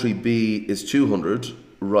in country B is 200,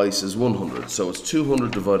 rice is 100. So it's 200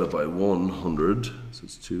 divided by 100. So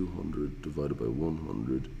it's 200 divided by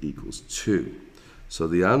 100 equals 2. So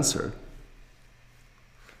the answer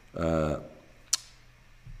the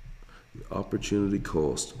opportunity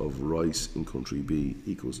cost of rice in country B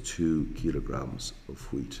equals 2 kilograms of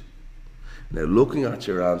wheat. Now, looking at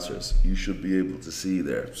your answers, you should be able to see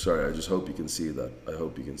there. Sorry, I just hope you can see that. I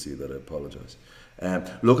hope you can see that. I apologize.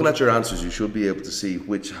 Looking at your answers, you should be able to see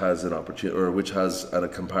which has an opportunity or which has a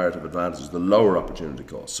comparative advantage, the lower opportunity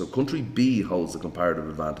cost. So country B holds the comparative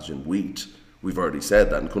advantage in wheat. We've already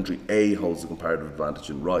said that. And country A holds the comparative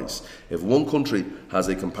advantage in rice. If one country has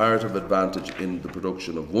a comparative advantage in the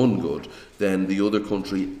production of one good, then the other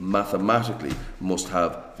country mathematically must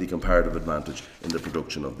have the comparative advantage in the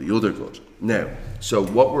production of the other good. Now, so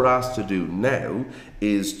what we're asked to do now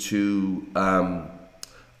is to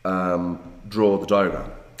draw the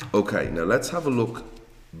diagram. Okay, now let's have a look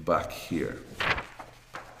back here.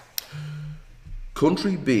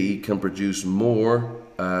 Country B can produce more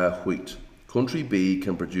wheat. Country B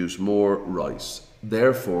can produce more rice.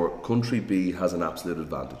 Therefore, country B has an absolute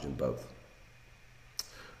advantage in both.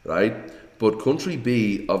 Right? But country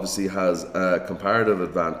B obviously has a comparative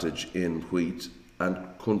advantage in wheat, and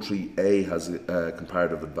country A has a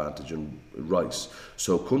comparative advantage in rice.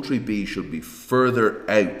 So country B should be further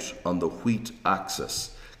out on the wheat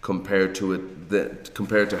axis compared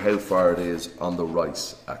to how far it is on the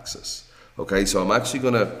rice axis. Okay, so I'm actually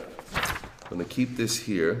gonna keep this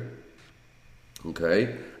here.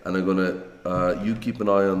 Okay, and I'm gonna you keep an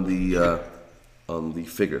eye on the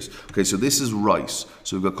figures. Okay, so this is rice.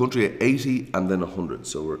 So we've got country at 80 and then 100.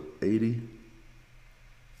 So we're 80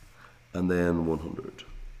 and then 100.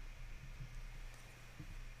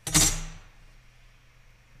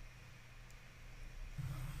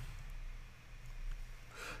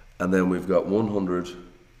 And then we've got 100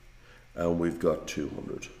 and we've got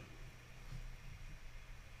 200.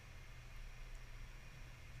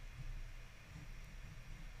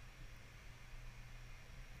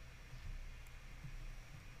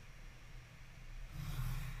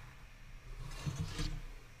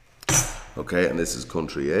 Okay, and this is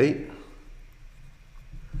country A,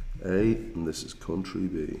 and this is country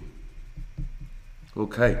B.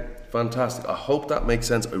 Okay, fantastic. I hope that makes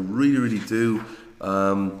sense. I really, really do.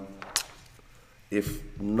 If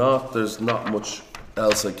not, there's not much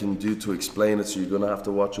else I can do to explain it, so you're going to have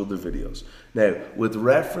to watch other videos. Now, with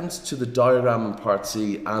reference to the diagram in part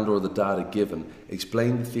C and or the data given,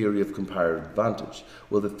 explain the theory of comparative advantage.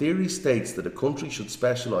 Well, the theory states that a country should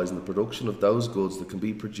specialise in the production of those goods that can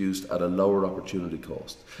be produced at a lower opportunity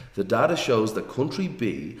cost. The data shows that country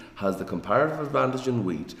B has the comparative advantage in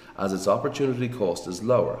wheat as its opportunity cost is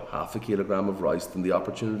lower, half a kilogram of rice, than the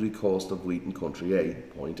opportunity cost of wheat in country A,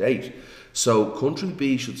 0.8. So country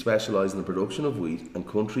B should specialise in the production of wheat, and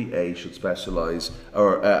country A should specialise,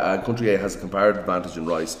 country A has a comparative advantage in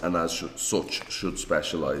rice, and as such should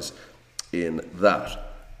specialise in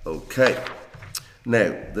that. Okay.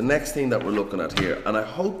 Now, the next thing that we're looking at here, and I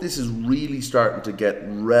hope this is really starting to get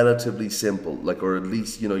relatively simple, like, or at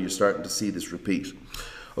least, you know, you're starting to see this repeat.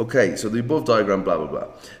 Okay, so the above diagram, blah, blah, blah.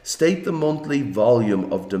 State the monthly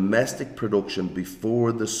volume of domestic production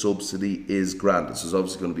before the subsidy is granted. So it's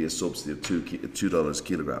obviously going to be a subsidy of $2 a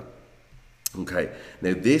kilogram. Okay,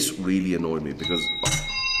 now this really annoyed me because,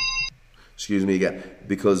 excuse me again,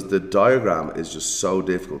 because the diagram is just so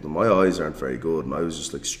difficult and my eyes aren't very good and I was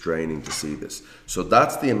just like straining to see this. So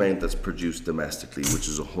that's the amount that's produced domestically, which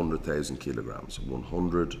is 100,000 kilograms,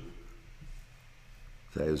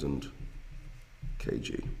 100,000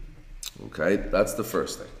 kg. Okay, that's the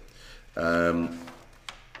first thing.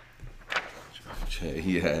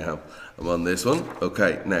 Yeah, I'm on this one.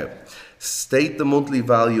 Okay, now, state the monthly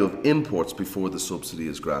value of imports before the subsidy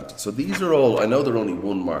is granted. So these are all, I know they're only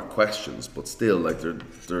 1 mark questions, but still, like,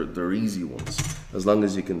 they're easy ones, as long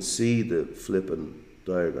as you can see the flipping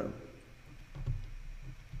diagram.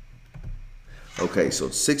 Okay, so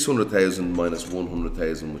it's 600,000 minus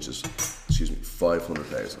 100,000, which is, excuse me,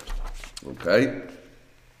 500,000. Okay,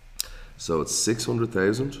 so it's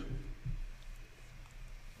 600,000.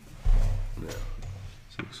 Now,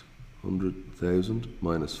 600,000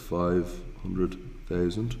 minus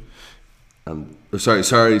 500,000, and sorry,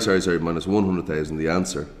 minus 100,000. The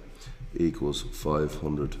answer equals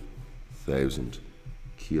 500,000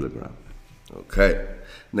 kilogram. Okay,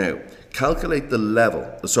 now calculate the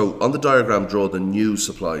level. So on the diagram, draw the new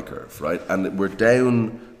supply curve, right? And we're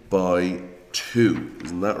down by 2,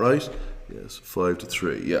 isn't that right? Yes, 5 to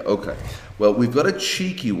 3. Yeah, okay. Well, we've got a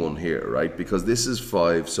cheeky one here, right? Because this is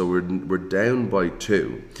 5, so we're down by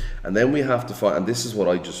 2. And then we have to find, and this is what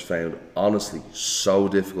I just found, honestly, so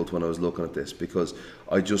difficult when I was looking at this, because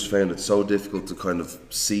I just found it so difficult to kind of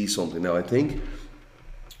see something. Now, I think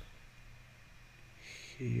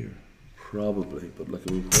here, probably, but like,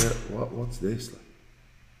 I mean, what's this like?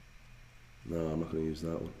 No, I'm not going to use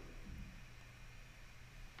that one.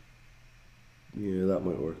 Yeah, that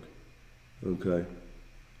might work. Okay.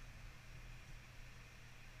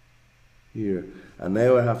 Here. And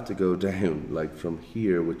now I have to go down, like from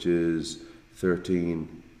here, which is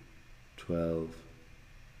 13, 12,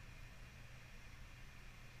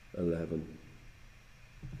 11.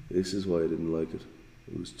 This is why I didn't like it.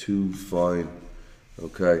 It was too fine.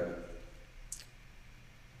 Okay.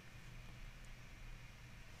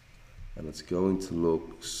 And it's going to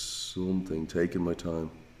look something, taking my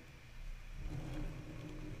time.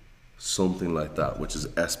 Something like that, which is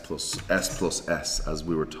S plus S, as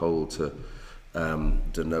we were told to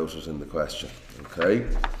denote it in the question. Okay.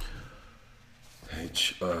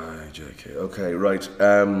 H-I-J-K. Okay, right.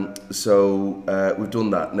 So we've done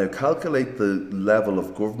that. Now calculate the level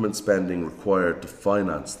of government spending required to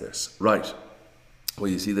finance this. Right.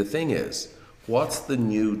 Well, you see, the thing is, what's the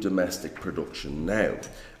new domestic production now?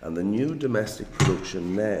 And the new domestic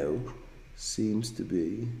production now seems to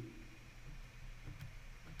be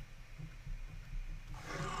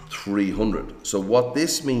 300. So what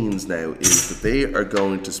this means now is that they are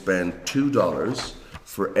going to spend $2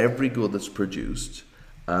 for every good that's produced,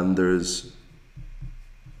 and there's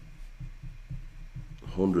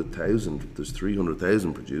 100,000, there's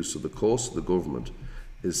 300,000 produced, so the cost of the government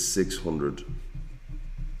is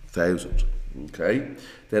 600,000. Okay,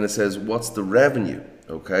 then it says what's the revenue?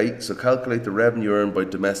 Okay, so calculate the revenue earned by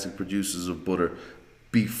domestic producers of butter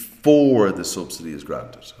before the subsidy is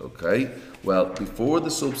granted. Okay, well, before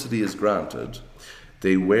the subsidy is granted,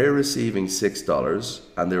 they were receiving $6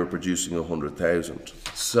 and they were producing 100,000.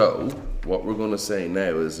 So what we're going to say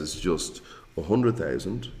now is it's just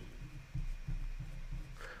 100,000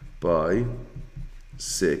 by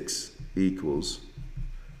 6 equals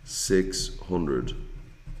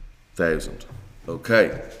 600,000.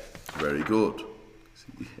 Okay, very good.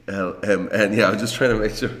 LMN, yeah, I'm just trying to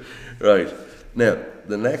make sure. Right, now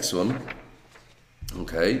the next one,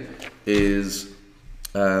 okay, is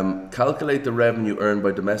calculate the revenue earned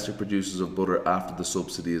by domestic producers of butter after the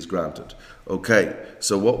subsidy is granted. Okay,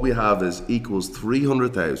 so what we have is equals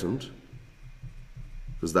 300,000,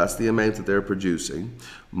 because that's the amount that they're producing,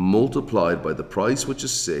 multiplied by the price, which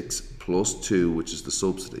is 6, plus 2, which is the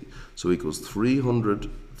subsidy. So equals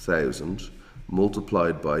 300,000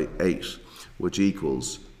 multiplied by 8, which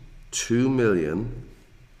equals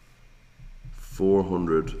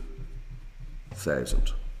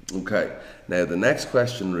 2,400,000. Okay, now the next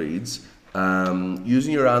question reads,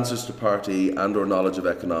 using your answers to Part E and or knowledge of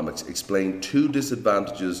economics, explain 2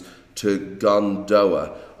 disadvantages to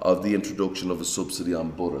Gondoa of the introduction of a subsidy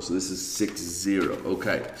on butter. So this is 6-0.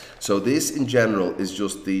 Okay, so this in general is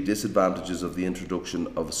just the disadvantages of the introduction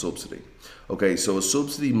of a subsidy. Okay, so a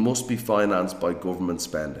subsidy must be financed by government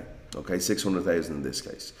spending. Okay, 600,000 in this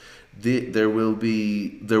case. There will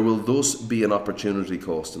thus be an opportunity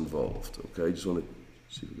cost involved. Okay, just want to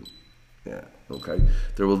see if we can, yeah, okay.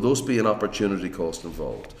 There will thus be an opportunity cost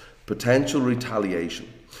involved. Potential retaliation.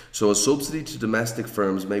 So a subsidy to domestic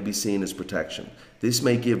firms may be seen as protection. This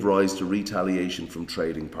may give rise to retaliation from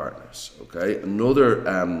trading partners. Okay. Another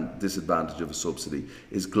disadvantage of a subsidy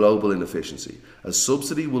is global inefficiency. A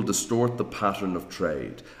subsidy will distort the pattern of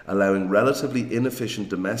trade, allowing relatively inefficient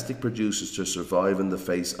domestic producers to survive in the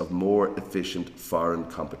face of more efficient foreign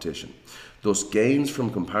competition. Thus, gains from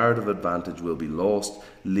comparative advantage will be lost,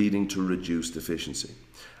 leading to reduced efficiency.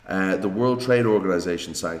 The World Trade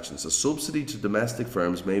Organization sanctions. A subsidy to domestic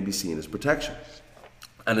firms may be seen as protection.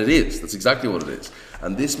 And it is. That's exactly what it is.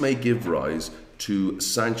 And this may give rise to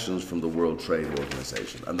sanctions from the World Trade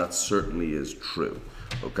Organization. And that certainly is true.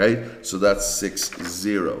 Okay? So that's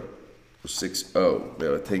 6-0. 6-0.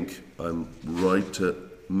 Now I think I'm right to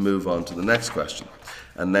move on to the next question.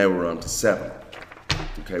 And now we're on to 7.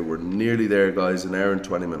 Okay, we're nearly there, guys, an hour and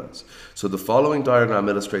 20 minutes. So the following diagram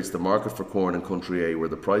illustrates the market for corn in country A, where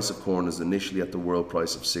the price of corn is initially at the world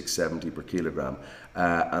price of $6.70 per kilogram,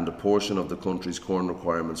 and a portion of the country's corn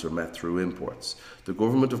requirements are met through imports. The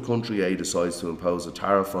government of country A decides to impose a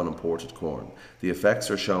tariff on imported corn. The effects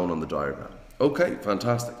are shown on the diagram. Okay,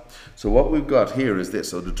 fantastic. So what we've got here is this.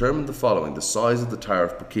 So determine the following: the size of the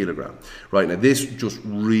tariff per kilogram. Right, now this just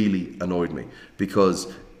really annoyed me because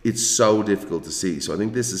it's so difficult to see. So I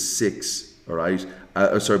think this is 6, all right?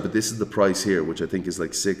 Sorry, but this is the price here, which I think is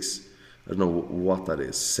like 6, I don't know what that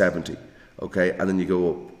is, 70, okay? And then you go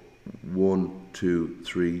up 1, 2,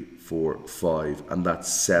 3, 4, 5, and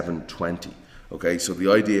that's 720, okay? So the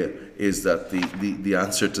idea is that the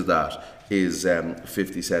answer to that is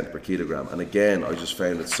 50 cents per kilogram. And again, I just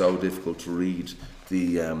found it so difficult to read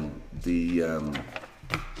the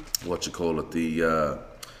what you call it, the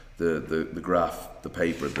graph, the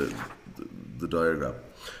paper, the diagram.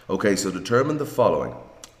 Okay, so determine the following.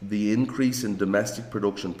 The increase in domestic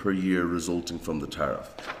production per year resulting from the tariff.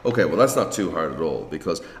 Okay, well that's not too hard at all,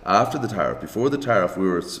 because after the tariff, before the tariff we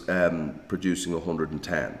were producing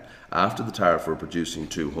 110. After the tariff we're producing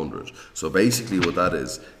 200. So basically what that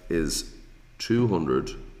is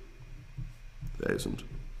 200,000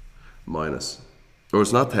 minus, or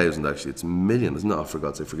it's not 1,000 actually, it's million, isn't it? Oh, for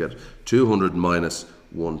God's sake, forget it. 200 minus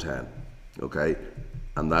 110, okay?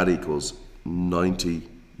 And that equals 90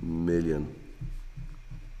 million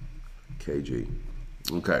kg.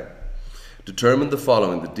 Okay. Determine the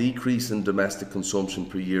following. The decrease in domestic consumption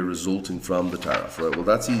per year resulting from the tariff. Right, well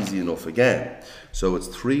that's easy enough again. So it's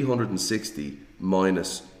 360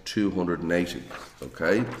 minus 280.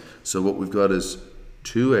 Okay, so what we've got is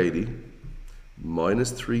 280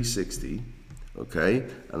 minus 360. Okay,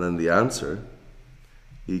 and then the answer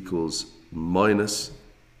equals minus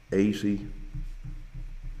 80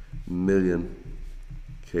 million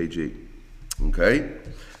kg. Okay,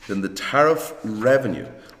 then the tariff revenue.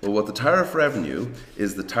 Well, what the tariff revenue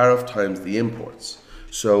is the tariff times the imports.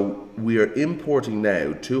 So we are importing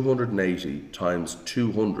now 280 times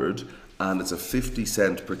 200, and it's a 50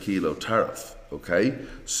 cent per kilo tariff. Okay,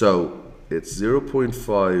 so it's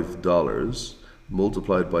 $0.5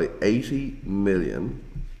 multiplied by 80 million,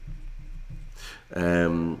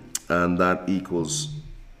 and that equals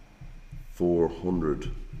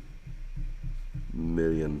 400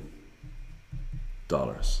 million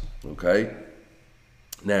dollars. Okay.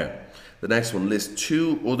 Now, the next one, list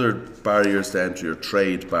two other barriers to entry or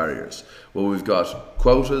trade barriers. Well, we've got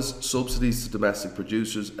quotas, subsidies to domestic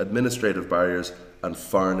producers, administrative barriers, and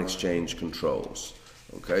foreign exchange controls.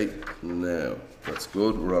 Okay, now that's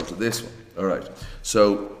good. We're on to this one. All right,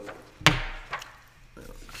 so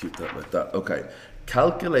keep that like that. Okay,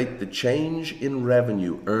 calculate the change in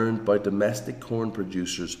revenue earned by domestic corn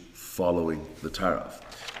producers following the tariff.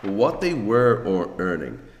 Well, what they were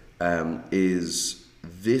earning is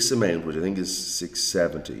this amount, which I think is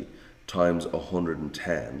 670 times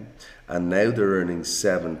 110, and now they're earning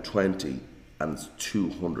 720 and it's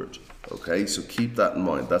 200. Okay, so keep that in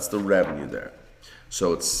mind. That's the revenue there.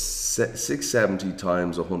 So it's 670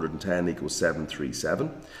 times 110 equals 737,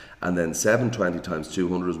 and then 720 times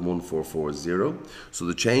 200 is 1440. So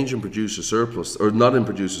the change in producer surplus, or not in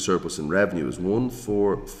producer surplus, in revenue is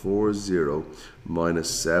 1440 minus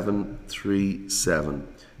 737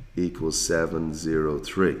 equals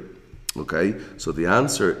 703. Okay, so the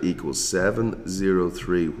answer equals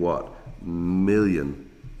 703 what? $million.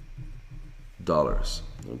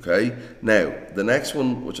 Okay, now the next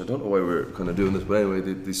one, which I don't know why we're kind of doing this, but anyway,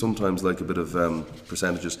 they sometimes like a bit of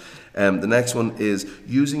percentages. The next one is,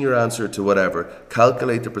 using your answer to whatever,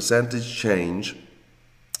 calculate the percentage change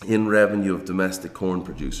in revenue of domestic corn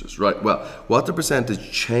producers. Right, well, what the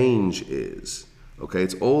percentage change is, okay,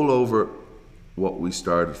 it's all over what we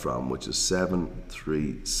started from, which is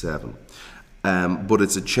 737. But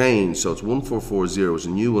it's a change, so it's 1440 is a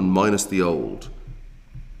new one minus the old,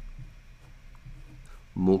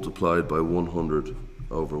 multiplied by 100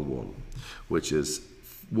 over 1, which is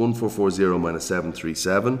 1440 minus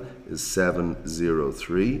 737 is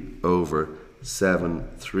 703 over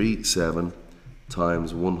 737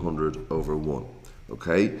 times 100 over 1.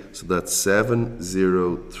 Okay, so that's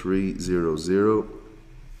 70300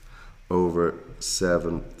 over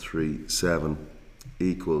 737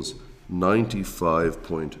 equals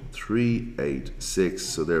 95.386.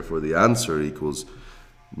 So therefore the answer equals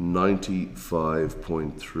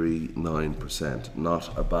 95.39%.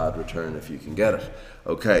 Not a bad return if you can get it.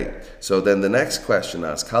 Okay, so then the next question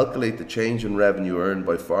asks, calculate the change in revenue earned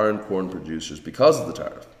by foreign corn producers because of the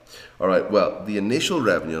tariff. All right, well, the initial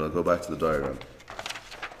revenue, and I'll go back to the diagram,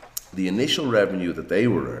 the initial revenue that they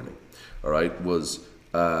were earning, all right, was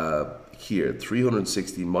here,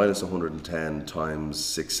 360 minus 110 times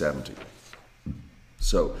 670.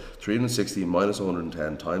 So 360 minus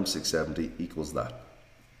 110 times 670 equals that.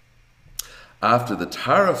 After the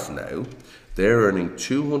tariff now, they're earning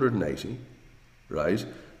 280, right,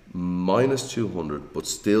 minus 200, but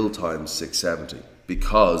still times 670,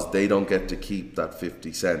 because they don't get to keep that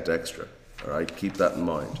 50 cent extra. All right, keep that in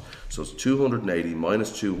mind. So it's 280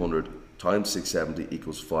 minus 200 times 670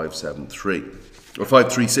 equals 573. Or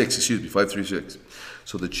 536, excuse me, 536.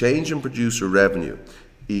 So the change in producer revenue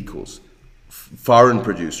equals foreign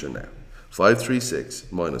producer now.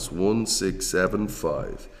 536 minus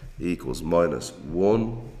 1675 equals minus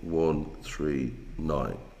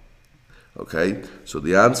 1139. Okay, so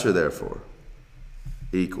the answer therefore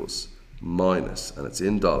equals minus, and it's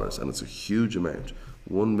in dollars, and it's a huge amount,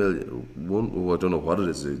 1 million, I don't know what it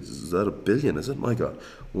is that a billion, is it? My God,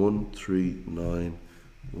 139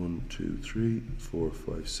 1, 2, 3, 4,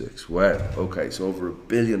 5, 6. Wow. Okay, so over $1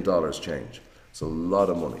 billion change. It's a lot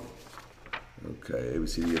of money. Okay, A, B,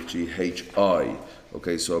 C, D, F, G, H, I.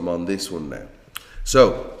 Okay, so I'm on this one now.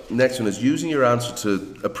 So, next one is using your answer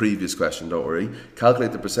to a previous question, don't worry.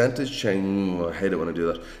 Calculate the percentage change. I hate it when I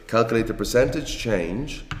do that. Calculate the percentage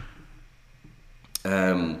change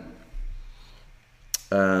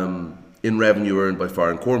in revenue earned by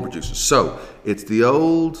foreign corn producers. So, it's the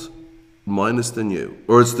old minus the new.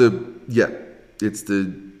 Or it's the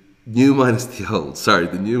new minus the old. Sorry,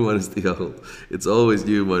 the new minus the old. It's always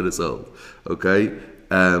new minus old. Okay?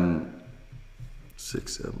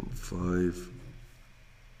 675.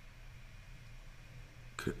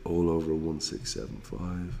 Okay, all over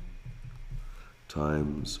 1675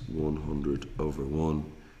 times 100 over 1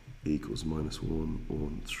 equals minus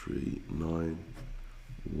 1139.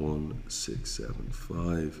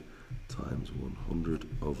 1675 times 100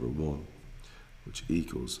 over 1, which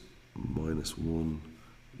equals minus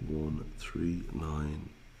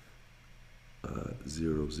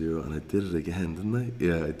 113900, and I did it again, didn't I?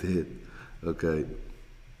 Yeah, I did. Okay,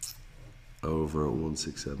 over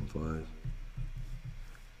 1675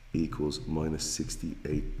 equals minus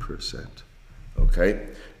 68%. Okay,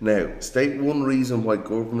 now state one reason why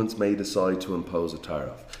governments may decide to impose a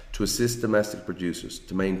tariff: to assist domestic producers,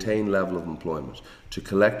 to maintain level of employment, to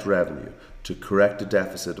collect revenue, to correct a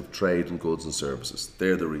deficit of trade in goods and services.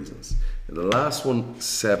 They're the reasons. And the last one,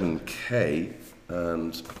 7K,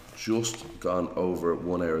 and just gone over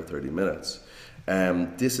 1 hour 30 minutes.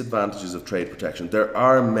 Disadvantages of trade protection. There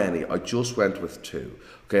are many. I just went with 2.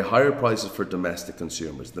 Okay, higher prices for domestic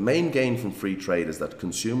consumers. The main gain from free trade is that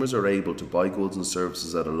consumers are able to buy goods and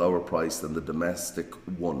services at a lower price than the domestic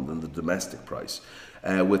price.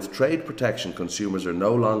 With trade protection, consumers are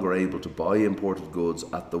no longer able to buy imported goods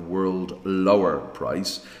at the world lower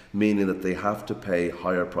price, meaning that they have to pay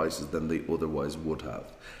higher prices than they otherwise would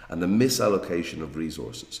have. And the misallocation of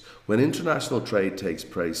resources. When international trade takes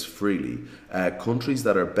place freely, countries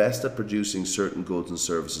that are best at producing certain goods and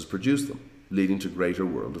services produce them, leading to greater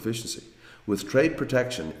world efficiency. With trade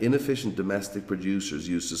protection, inefficient domestic producers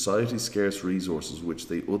use society's scarce resources which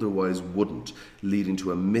they otherwise wouldn't, leading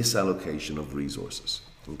to a misallocation of resources.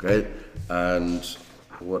 Okay, and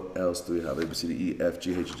what else do we have? A, B, C, D, E, F,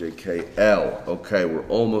 G, H, J, K, L. Okay, we're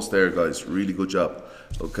almost there, guys. Really good job.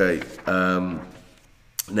 Okay,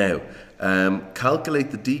 now,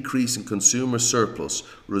 calculate the decrease in consumer surplus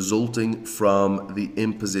resulting from the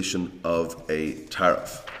imposition of a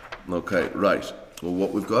tariff. Okay, right. Well,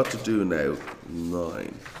 what we've got to do now,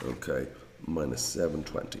 9, okay, minus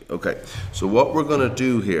 720. Okay, so what we're going to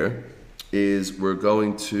do here is we're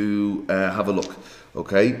going to have a look.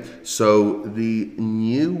 Okay, so the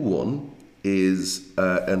new one is,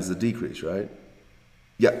 and it's the decrease, right?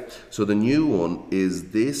 Yeah, so the new one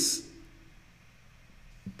is this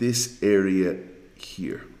area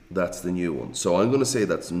here. That's the new one. So I'm going to say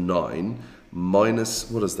that's 9 minus,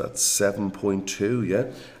 what is that, 7.2,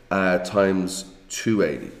 yeah? Times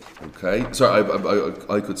 280, okay? Sorry,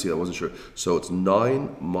 I could see that, I wasn't sure. So it's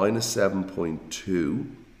 9 minus 7.2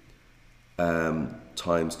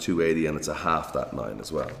 times 280, and it's a half that 9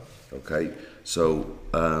 as well, okay? So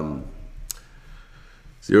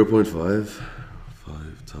 0.5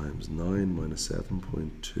 times 9 minus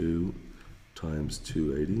 7.2 times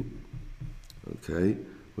 280, okay,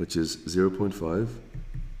 which is 0.5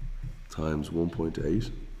 times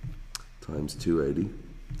 1.8 times 280,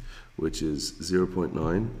 which is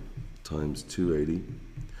 0.9 times 280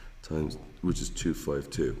 times, which is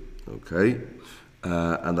 252, okay,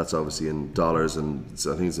 and that's obviously in dollars, and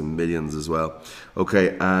I think it's in millions as well.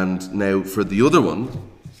 Okay, and now for the other one,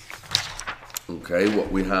 okay,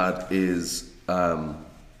 what we had is 9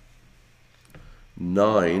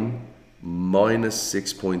 minus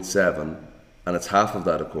 6.7, and it's half of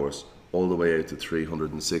that, of course, all the way out to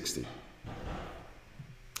 360.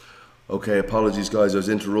 Okay, apologies guys, I was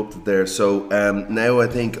interrupted there. So now I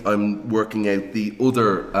think I'm working out the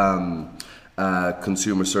other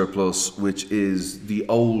consumer surplus, which is the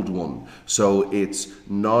old one. So it's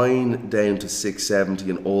 9 down to 670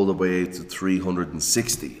 and all the way to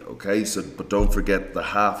 360. Okay, so but don't forget the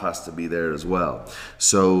half has to be there as well.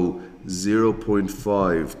 So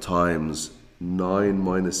 0.5 times 9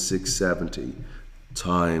 minus 670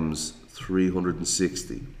 times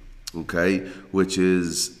 360. Okay, which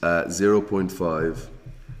is 0.5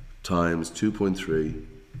 times 2.3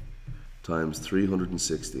 times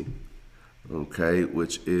 360. Okay,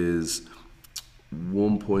 which is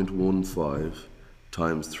 1.15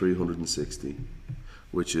 times 360,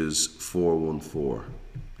 which is 414.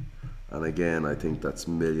 And again, I think that's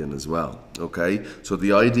million as well. Okay, so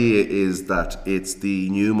the idea is that it's the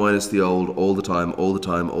new minus the old all the time, all the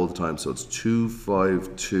time, all the time. So it's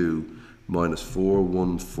 252 minus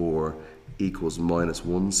 414 equals minus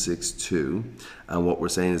 162. And what we're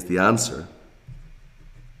saying is the answer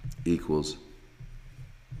equals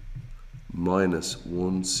minus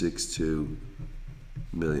 162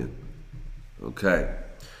 million. Okay,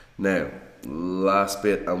 now last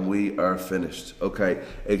bit and we are finished. Okay,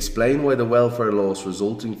 explain why the welfare loss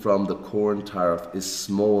resulting from the corn tariff is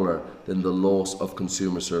smaller than the loss of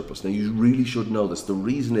consumer surplus. Now you really should know this. The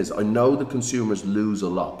reason is, I know the consumers lose a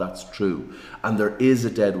lot, that's true, and there is a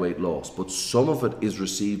deadweight loss, but some of it is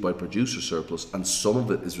received by producer surplus and some of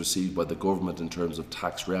it is received by the government in terms of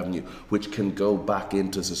tax revenue, which can go back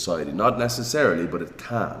into society. Not necessarily, but it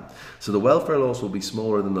can. So the welfare loss will be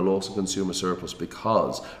smaller than the loss of consumer surplus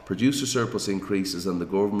because producer surplus increases and the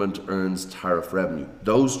government earns tariff revenue.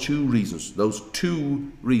 Those two reasons,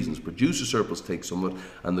 producer surplus takes some of it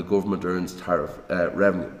and the government earns tariff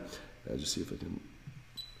revenue. I'll just see if I can.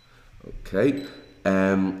 Okay.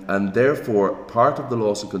 And therefore, part of the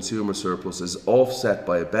loss of consumer surplus is offset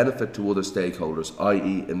by a benefit to other stakeholders,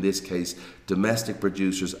 i.e. in this case, domestic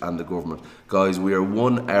producers and the government. Guys, we are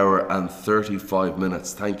 1 hour and 35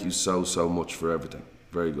 minutes. Thank you so much for everything.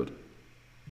 Very good.